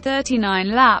doing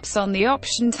 39 laps on the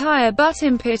option tyre,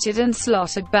 Button pitted and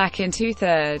slotted back into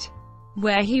 3rd,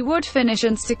 where he would finish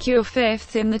and secure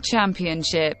 5th in the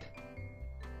championship.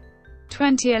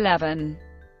 2011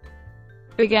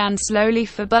 began slowly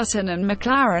for Button and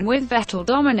McLaren, with Vettel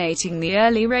dominating the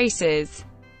early races.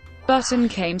 Button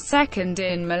came second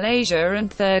in Malaysia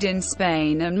and third in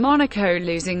Spain and Monaco,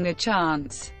 losing the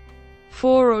chance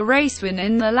for a race win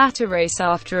in the latter race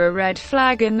after a red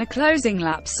flag in the closing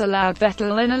laps allowed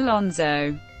Vettel and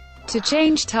Alonso to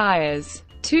change tyres.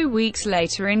 2 weeks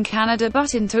later in Canada,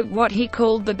 Button took what he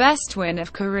called the best win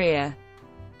of career,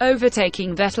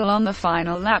 overtaking Vettel on the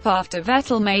final lap after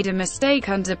Vettel made a mistake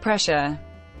under pressure.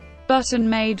 Button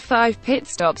made 5 pit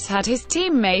stops, had his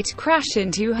teammate crash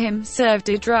into him, served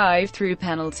a drive-through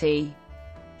penalty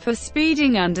for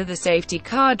speeding under the safety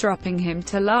car, dropping him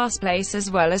to last place as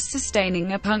well as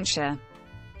sustaining a puncture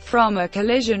from a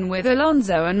collision with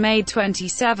Alonso, and made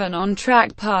 27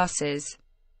 on-track passes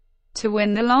to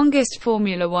win the longest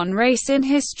Formula One race in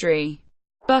history.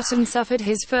 Button suffered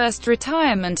his first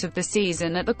retirement of the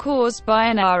season at the caused by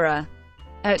an error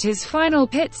at his final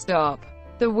pit stop.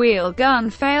 The wheel gun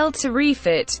failed to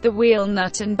refit the wheel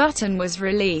nut and Button was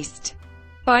released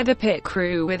by the pit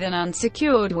crew with an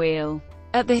unsecured wheel.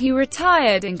 He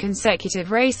retired in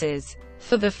consecutive races,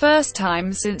 for the first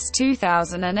time since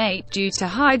 2008 due to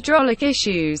hydraulic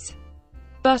issues.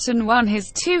 Button won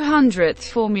his 200th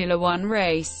Formula One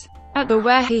race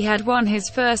where he had won his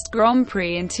first Grand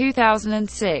Prix in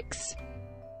 2006.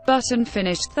 Button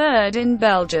finished third in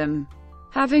Belgium,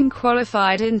 having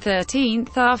qualified in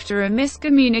 13th after a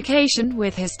miscommunication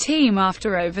with his team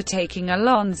after overtaking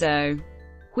Alonso.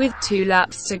 With 2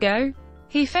 laps to go,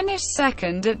 he finished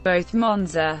second at both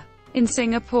Monza. In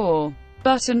Singapore,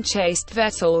 Button chased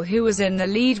Vettel, who was in the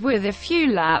lead with a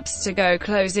few laps to go,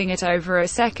 closing it over a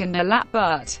second a lap,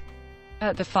 but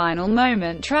at the final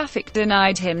moment traffic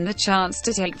denied him the chance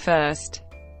to take first.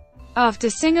 After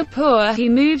Singapore, he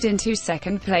moved into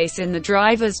second place in the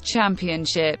Drivers'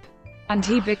 Championship, and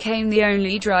he became the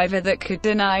only driver that could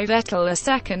deny Vettel a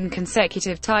second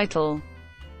consecutive title.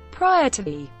 Prior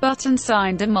to Button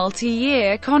signed a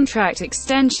multi-year contract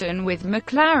extension with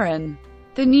McLaren.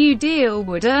 The new deal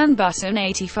would earn Button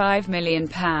 £85 million.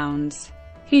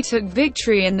 He took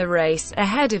victory in the race,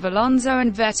 ahead of Alonso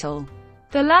and Vettel,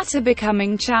 the latter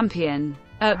becoming champion.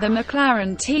 At the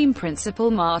McLaren team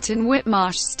principal Martin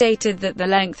Whitmarsh stated that the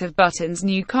length of Button's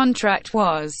new contract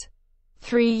was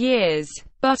 3 years.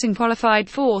 Button qualified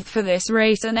 4th for this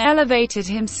race and elevated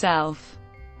himself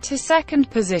to second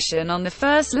position on the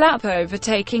first lap,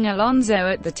 overtaking Alonso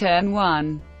at the turn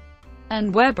 1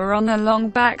 and Webber on the long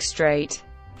back straight.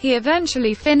 He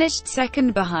eventually finished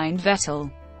second behind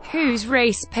Vettel, whose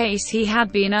race pace he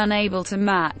had been unable to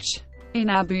match. In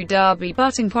Abu Dhabi,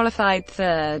 Button qualified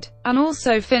third, and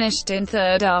also finished in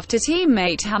third after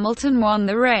teammate Hamilton won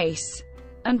the race,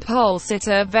 and pole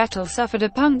sitter Vettel suffered a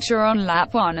puncture on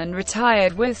lap 1 and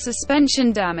retired with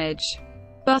suspension damage.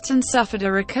 Button suffered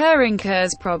a recurring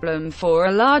KERS problem for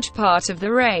a large part of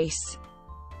the race,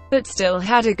 but still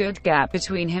had a good gap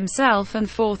between himself and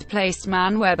fourth-placed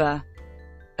man Webber,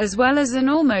 as well as an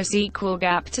almost equal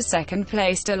gap to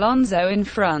second-placed Alonso in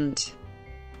front.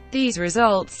 These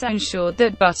results ensured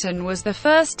that Button was the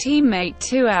first teammate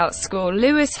to outscore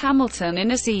Lewis Hamilton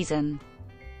in a season.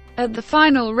 At the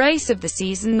final race of the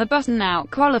season, the Button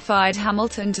out-qualified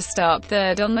Hamilton to start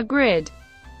third on the grid,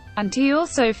 and he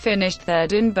also finished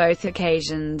third in both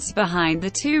occasions, behind the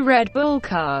 2 Red Bull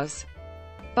cars,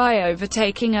 by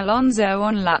overtaking Alonso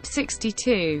on lap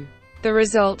 62. The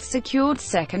result secured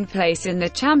second place in the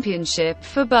championship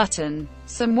for Button,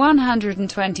 some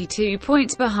 122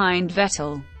 points behind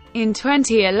Vettel. In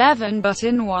 2011,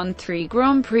 Button won 3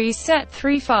 Grand Prix, set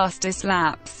 3 fastest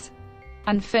laps,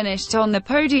 and finished on the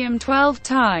podium 12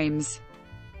 times.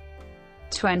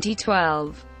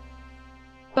 2012.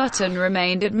 Button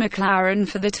remained at McLaren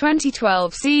for the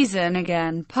 2012 season,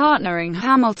 again partnering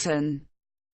Hamilton.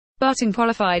 Button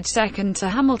qualified second to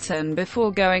Hamilton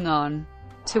before going on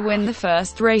to win the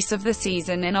first race of the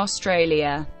season in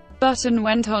Australia. Button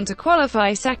went on to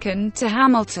qualify second to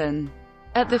Hamilton.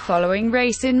 At the following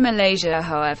race in Malaysia,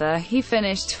 however, he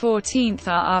finished 14th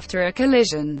after a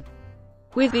collision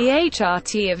with the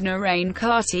HRT of Narain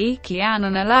Kartikeyan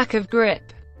and a lack of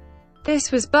grip.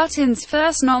 This was Button's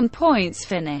first non-points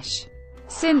finish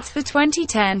since the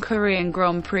 2010 Korean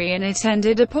Grand Prix, and it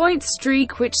ended a points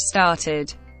streak which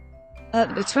started at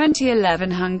the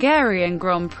 2011 Hungarian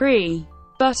Grand Prix.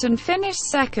 Button finished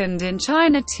second in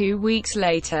China 2 weeks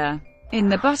later. In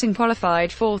the Button qualified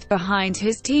 4th behind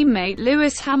his teammate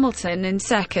Lewis Hamilton in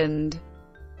second.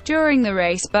 During the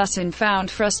race, Button found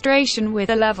frustration with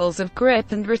the levels of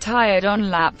grip and retired on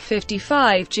lap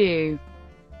 55 due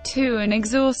to an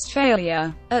exhaust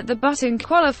failure. At the Button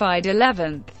qualified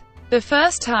 11th, the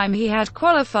first time he had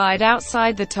qualified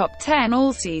outside the top 10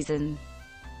 all season.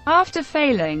 After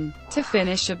failing to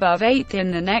finish above 8th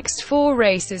in the next 4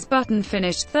 races, Button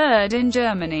finished third in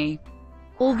Germany,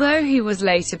 although he was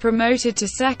later promoted to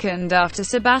second after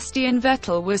Sebastian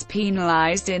Vettel was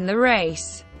penalized in the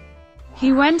race.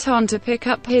 He went on to pick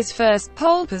up his first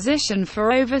pole position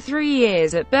for over 3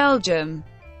 years at Belgium.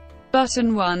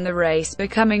 Button won the race,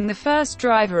 becoming the first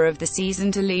driver of the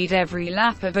season to lead every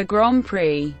lap of a Grand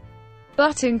Prix.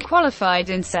 Button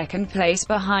qualified in second place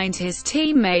behind his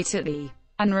teammate at the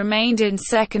and remained in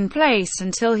second place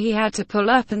until he had to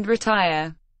pull up and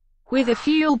retire, with a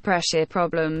fuel pressure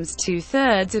problems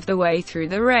 2/3 of the way through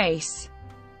the race.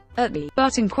 At the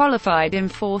Button qualified in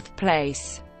fourth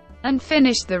place and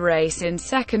finished the race in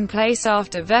second place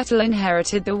after Vettel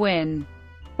inherited the win.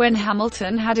 When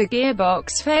Hamilton had a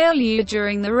gearbox failure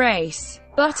during the race,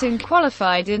 Button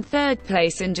qualified in third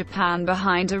place in Japan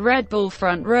behind a Red Bull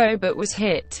front row but was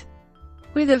hit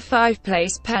with a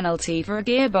 5-place penalty for a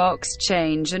gearbox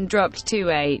change and dropped to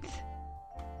 8th.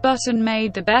 Button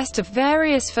made the best of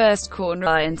various first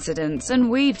corner incidents and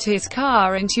weaved his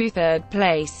car into third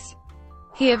place.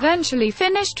 He eventually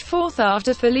finished fourth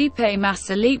after Felipe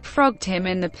Massa leapfrogged him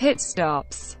in the pit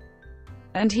stops,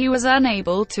 and he was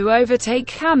unable to overtake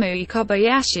Kamui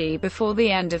Kobayashi before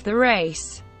the end of the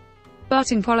race.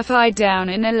 Button qualified down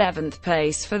in 11th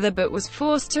place but was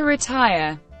forced to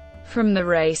retire from the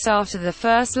race after the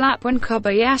first lap when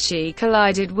Kobayashi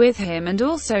collided with him and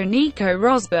also Nico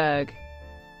Rosberg.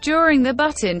 During the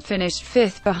Button finished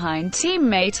 5th behind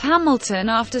teammate Hamilton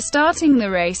after starting the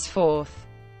race 4th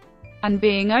and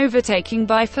being overtaken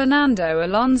by Fernando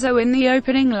Alonso in the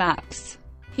opening laps.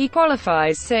 He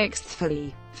qualifies 6th for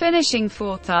the finishing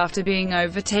 4th after being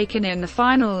overtaken in the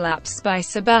final laps by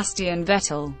Sebastian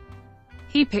Vettel.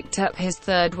 He picked up his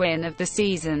 3rd win of the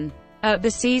season at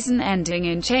the season-ending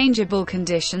in changeable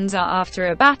conditions after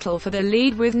a battle for the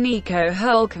lead with Nico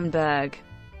Hülkenberg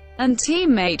and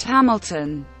teammate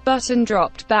Hamilton. Button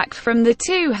dropped back from the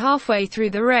two halfway through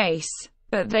the race,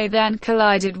 but they then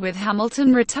collided with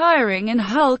Hamilton retiring and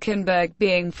Hülkenberg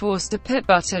being forced to pit.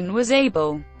 Button was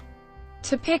able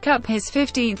to pick up his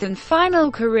 15th and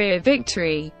final career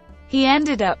victory. He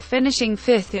ended up finishing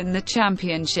 5th in the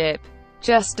championship,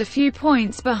 just a few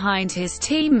points behind his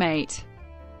teammate.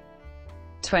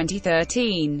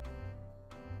 2013.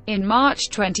 In March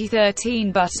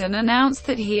 2013, Button announced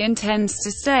that he intends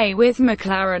to stay with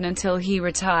McLaren until he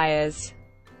retires.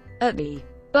 At the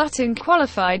Button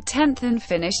qualified 10th and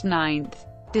finished 9th,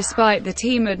 despite the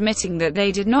team admitting that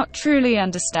they did not truly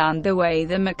understand the way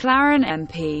the McLaren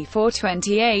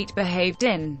MP428 behaved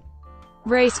in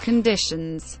race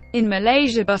conditions. In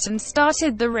Malaysia, Button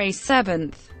started the race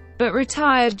 7th, but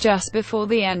retired just before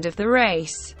the end of the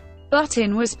race.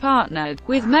 Button was partnered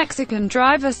with Mexican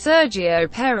driver Sergio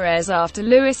Perez after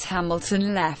Lewis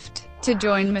Hamilton left to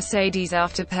join Mercedes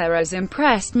after Perez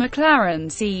impressed McLaren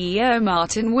CEO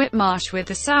Martin Whitmarsh with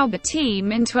the Sauber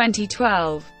team in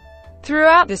 2012.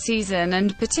 Throughout the season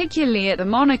and particularly at the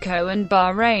Monaco and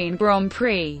Bahrain Grand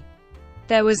Prix,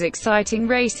 there was exciting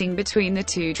racing between the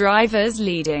two drivers,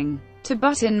 leading to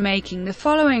Button making the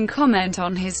following comment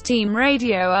on his team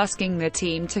radio asking the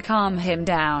team to calm him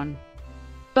down.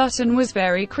 Button was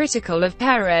very critical of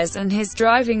Perez and his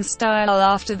driving style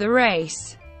after the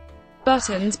race.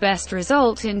 Button's best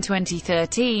result in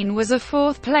 2013 was a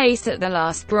 4th place at the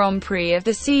last Grand Prix of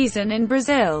the season in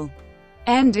Brazil,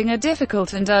 ending a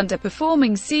difficult and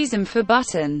underperforming season for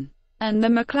Button and the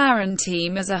McLaren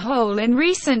team as a whole in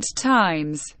recent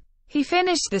times. He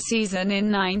finished the season in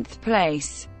 9th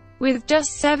place, with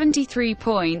just 73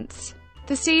 points.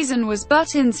 The season was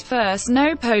Button's first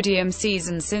no-podium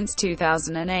season since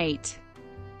 2008.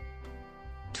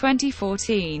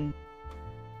 2014.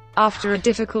 After a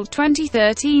difficult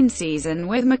 2013 season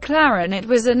with McLaren, it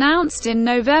was announced in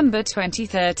November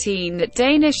 2013 that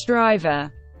Danish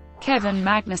driver Kevin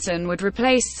Magnussen would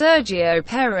replace Sergio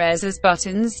Perez as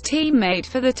Button's teammate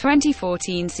for the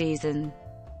 2014 season.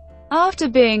 After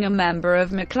being a member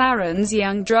of McLaren's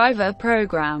Young Driver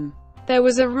program, there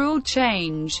was a rule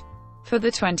change for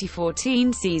the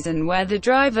 2014 season where the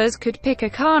drivers could pick a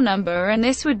car number, and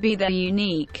this would be their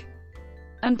unique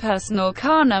and personal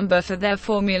car number for their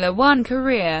Formula One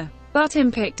career.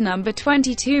 Button picked number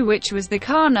 22, which was the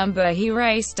car number he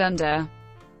raced under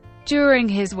during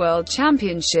his World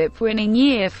Championship winning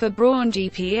year for Brawn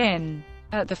GP.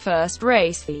 At the first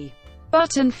race,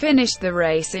 Button finished the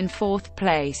race in 4th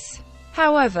place.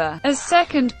 However, as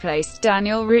second-placed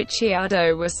Daniel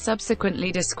Ricciardo was subsequently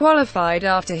disqualified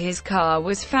after his car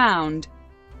was found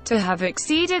to have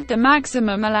exceeded the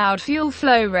maximum allowed fuel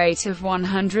flow rate of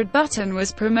 100. Button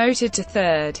was promoted to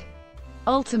 3rd.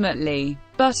 Ultimately,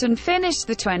 Button finished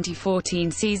the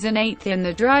 2014 season 8th in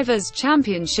the Drivers'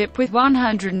 Championship with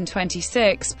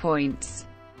 126 points.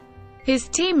 His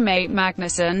teammate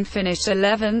Magnussen finished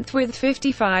 11th with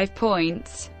 55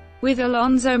 points, with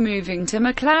Alonso moving to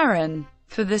McLaren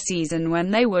for the season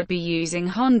when they would be using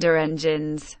Honda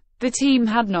engines. The team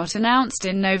had not announced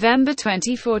in November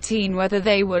 2014 whether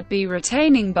they would be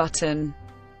retaining Button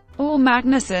or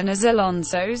Magnussen as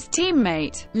Alonso's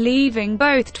teammate, leaving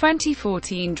both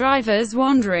 2014 drivers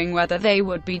wondering whether they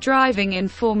would be driving in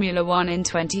Formula One in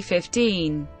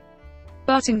 2015.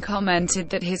 Button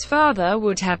commented that his father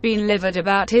would have been livid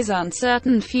about his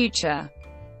uncertain future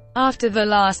after the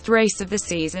last race of the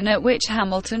season, at which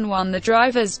Hamilton won the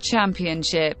Drivers'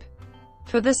 Championship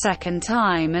for the second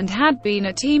time and had been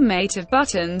a teammate of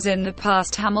Button's in the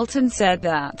past. Hamilton said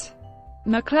that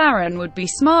McLaren would be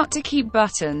smart to keep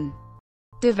Button.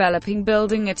 Developing,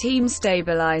 building a team,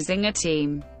 stabilizing a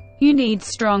team. You need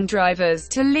strong drivers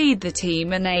to lead the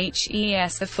team, and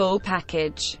HES the full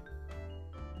package.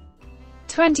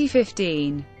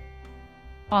 2015.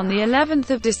 On the 11th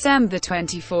of December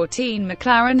 2014,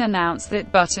 McLaren announced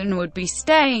that Button would be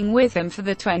staying with them for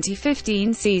the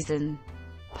 2015 season,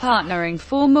 partnering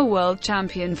former world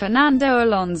champion Fernando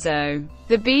Alonso.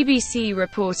 The BBC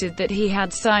reported that he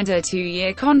had signed a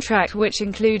 2-year contract which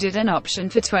included an option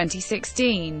for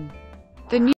 2016.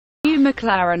 The new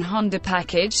McLaren-Honda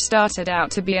package started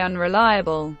out to be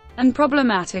unreliable and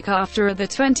problematic after the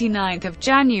 29th of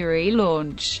January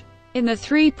launch. In the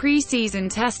 3 pre-season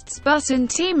tests, Button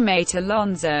teammate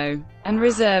Alonso and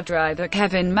reserve driver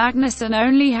Kevin Magnussen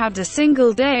only had a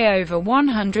single day over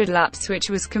 100 laps, which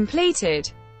was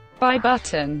completed by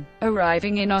Button.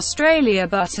 Arriving in Australia,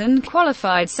 Button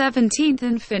qualified 17th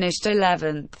and finished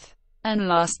 11th, and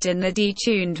last in the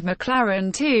detuned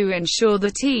McLaren to ensure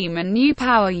the team and new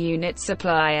power unit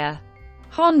supplier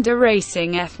Honda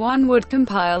Racing F1 would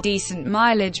compile decent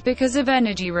mileage because of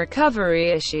energy recovery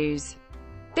issues.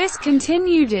 This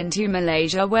continued into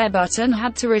Malaysia, where Button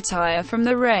had to retire from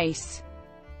the race.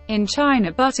 In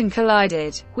China, Button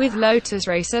collided with Lotus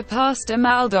racer Pastor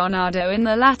Maldonado in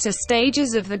the latter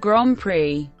stages of the Grand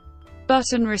Prix.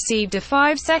 Button received a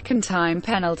 5-second time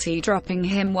penalty, dropping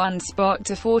him 1 spot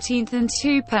to 14th and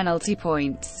 2 penalty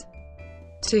points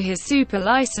to his super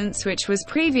license, which was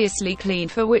previously clean,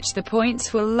 for which the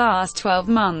points will last 12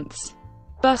 months.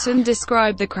 Button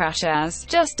described the crash as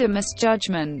just a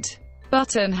misjudgment.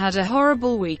 Button had a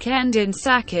horrible weekend in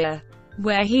Sakir,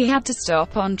 where he had to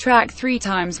stop on track 3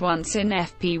 times, once in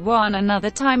FP1, another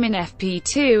time in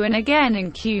FP2, and again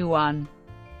in Q1,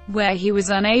 where he was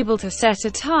unable to set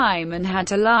a time and had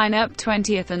to line up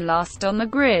 20th and last on the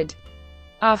grid.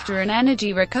 After an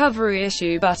energy recovery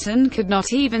issue, Button could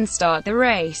not even start the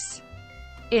race.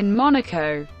 In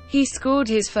Monaco, he scored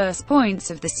his first points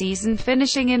of the season,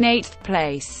 finishing in 8th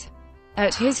place.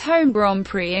 At his home Grand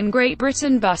Prix in Great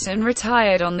Britain, Button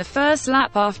retired on the first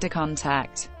lap after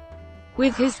contact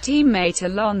with his teammate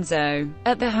Alonso.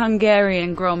 At the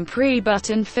Hungarian Grand Prix,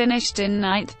 Button finished in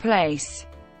 9th place.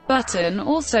 Button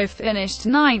also finished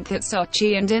 9th at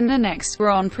Sochi, and in the next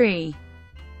Grand Prix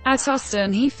at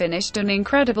Austin he finished an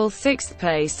incredible 6th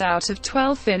place out of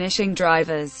 12 finishing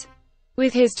drivers,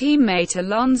 with his teammate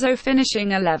Alonso finishing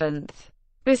 11th.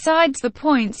 Besides the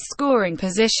points-scoring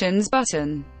positions,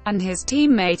 Button and his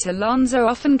teammate Alonso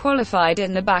often qualified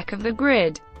in the back of the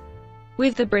grid,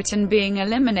 with the Briton being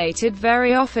eliminated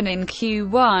very often in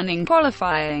Q1 in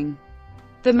qualifying.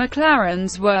 The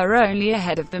McLarens were only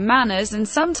ahead of the Manners and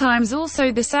sometimes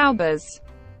also the Saubers.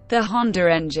 The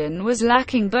Honda engine was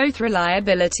lacking both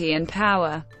reliability and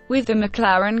power, with the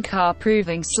McLaren car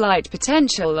proving slight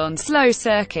potential on slow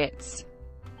circuits.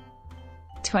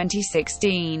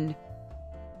 2016.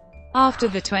 After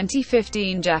the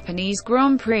 2015 Japanese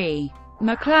Grand Prix,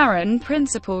 McLaren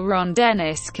principal Ron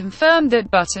Dennis confirmed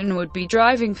that Button would be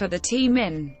driving for the team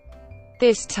in.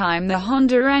 This time the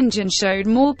Honda engine showed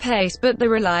more pace, but the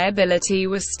reliability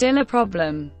was still a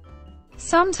problem.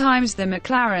 Sometimes the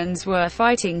McLarens were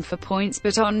fighting for points,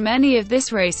 but on many of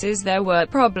these races there were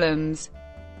problems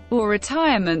or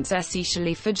retirements,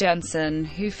 especially for Jenson,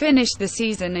 who finished the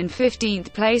season in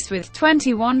 15th place with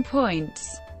 21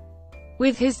 points.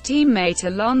 With his teammate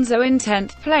Alonso in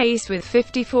 10th place with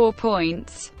 54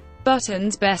 points.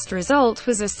 Button's best result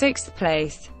was a 6th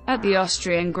place at the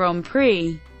Austrian Grand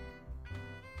Prix.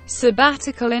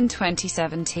 Sabbatical in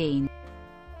 2017.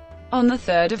 On the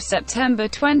 3rd of September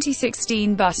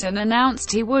 2016, Button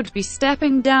announced he would be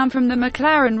stepping down from the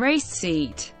McLaren race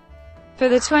seat for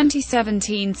the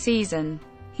 2017 season.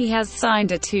 He has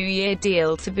signed a 2-year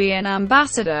deal to be an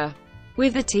ambassador,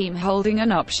 with the team holding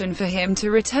an option for him to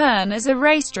return as a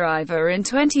race driver in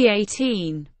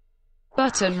 2018.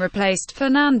 Button replaced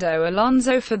Fernando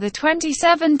Alonso for the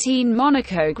 2017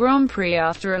 Monaco Grand Prix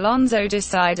after Alonso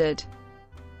decided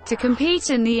to compete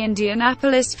in the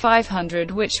Indianapolis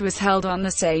 500, which was held on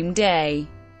the same day.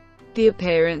 The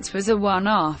appearance was a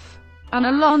one-off, and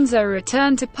Alonso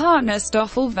returned to partner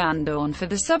Stoffel Vandoorne for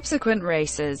the subsequent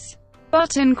races.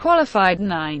 Button qualified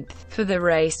ninth for the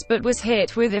race but was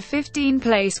hit with a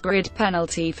 15-place grid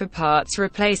penalty for parts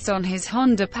replaced on his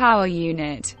Honda power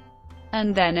unit,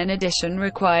 and then in addition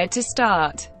required to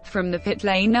start from the pit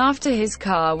lane after his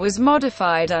car was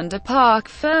modified under parc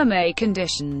fermé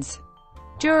conditions.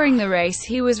 During the race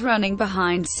he was running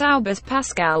behind Sauber's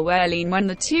Pascal Wehrlein when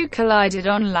the two collided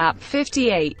on lap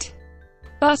 58.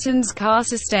 Button's car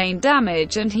sustained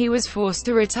damage and he was forced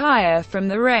to retire from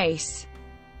the race.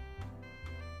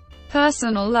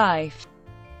 Personal life.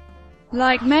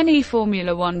 Like many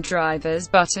Formula One drivers,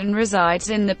 Button resides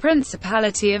in the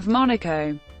Principality of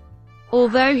Monaco.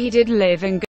 Although he did live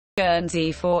in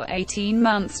Guernsey for 18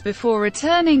 months before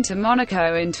returning to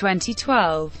Monaco in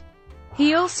 2012.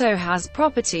 He also has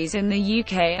properties in the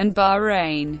UK and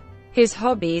Bahrain. His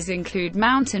hobbies include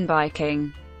mountain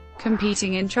biking,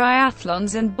 competing in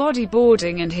triathlons and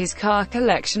bodyboarding, and his car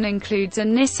collection includes a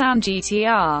Nissan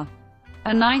GT-R,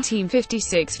 a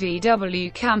 1956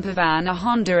 VW campervan, a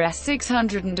Honda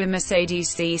S600 and a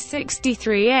Mercedes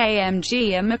C63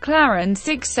 AMG, a McLaren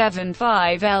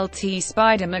 675 LT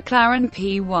Spider, McLaren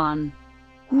P1,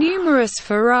 numerous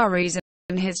Ferraris,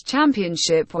 and his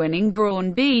championship-winning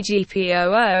Brawn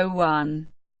GP 001.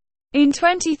 In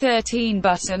 2013,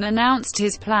 Button announced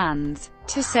his plans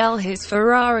to sell his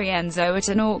Ferrari Enzo at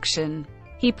an auction.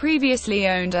 He previously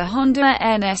owned a Honda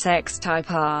NSX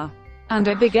Type R and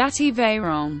a Bugatti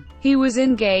Veyron. He was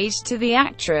engaged to the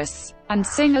actress and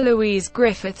singer Louise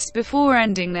Griffiths before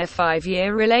ending their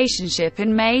 5-year relationship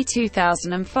in May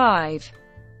 2005.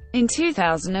 In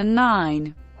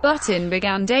 2009, Button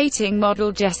began dating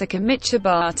model Jessica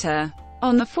Micibata.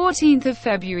 On 14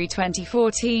 February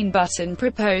 2014, Button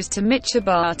proposed to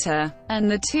Micibata,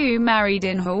 and the two married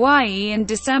in Hawaii in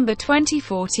December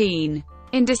 2014.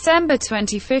 In December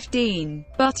 2015,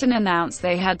 Button announced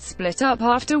they had split up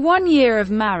after 1 year of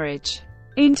marriage.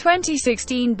 In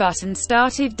 2016, Button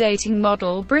started dating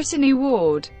model Brittany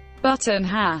Ward. Button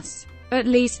has at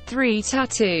least 3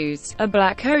 tattoos: a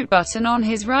black coat button on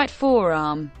his right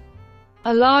forearm,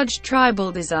 a large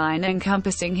tribal design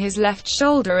encompassing his left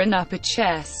shoulder and upper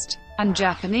chest, and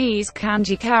Japanese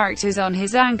kanji characters on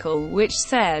his ankle which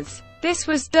says, "This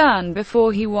was done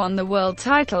before he won the world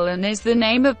title," and is the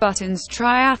name of Button's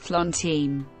triathlon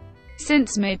team.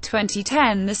 Since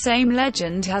mid-2010, the same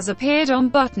legend has appeared on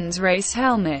Button's race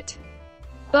helmet.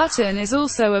 Button is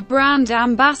also a brand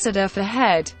ambassador for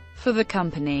Head for the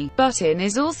company. Button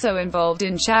is also involved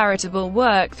in charitable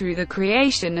work through the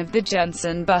creation of the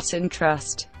Jenson Button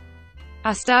Trust.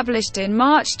 Established in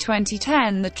March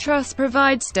 2010, the trust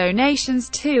provides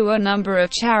donations to a number of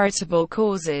charitable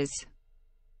causes.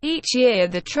 Each year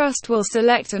the trust will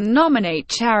select and nominate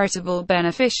charitable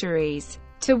beneficiaries,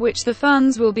 to which the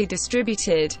funds will be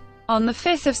distributed. On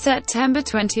 5 September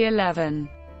 2011,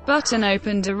 Button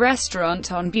opened a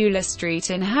restaurant on Beulah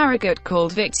Street in Harrogate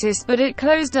called Victus, but it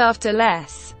closed after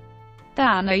less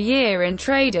than a year in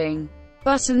trading.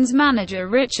 Button's manager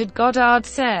Richard Goddard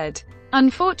said,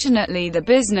 "Unfortunately, the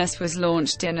business was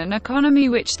launched in an economy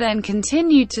which then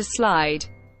continued to slide,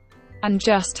 and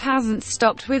just hasn't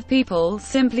stopped, with people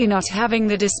simply not having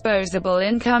the disposable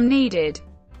income needed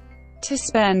to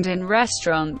spend in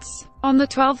restaurants." On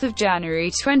 12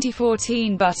 January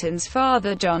 2014, Button's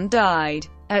father John died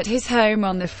at his home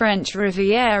on the French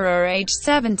Riviera, aged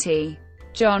 70.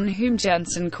 John, whom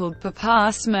Jenson called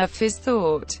Papa Smurf, is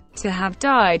thought to have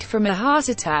died from a heart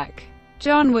attack.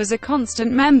 John was a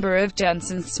constant member of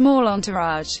Jenson's small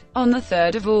entourage. On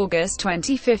 3 August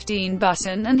 2015,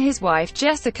 Button and his wife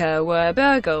Jessica were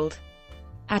burgled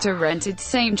at a rented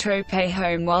Saint-Tropez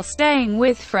home while staying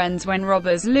with friends when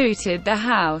robbers looted the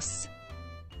house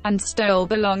and stole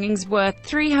belongings worth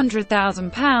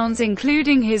 £300,000,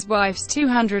 including his wife's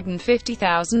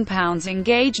 £250,000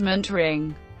 engagement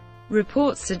ring.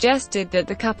 Reports suggested that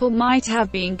the couple might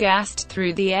have been gassed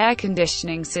through the air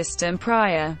conditioning system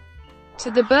prior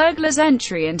to the burglars'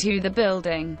 entry into the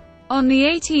building. On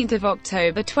 18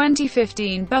 October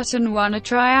 2015, Button won a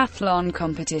triathlon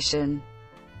competition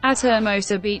at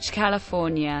Hermosa Beach,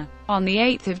 California. On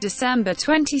 8 December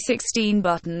 2016,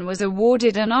 Button was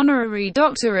awarded an honorary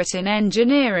doctorate in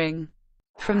engineering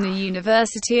from the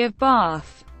University of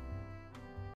Bath.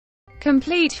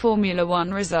 Complete Formula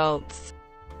One results.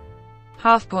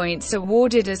 Half points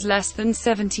awarded as less than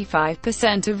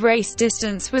 75% of race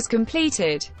distance was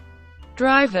completed.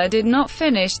 Driver did not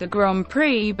finish the Grand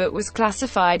Prix but was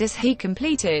classified as he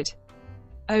completed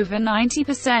over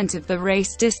 90% of the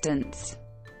race distance.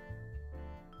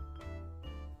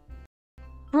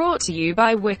 Brought to you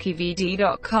by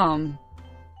WikiVidi.com.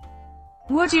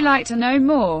 Would you like to know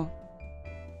more?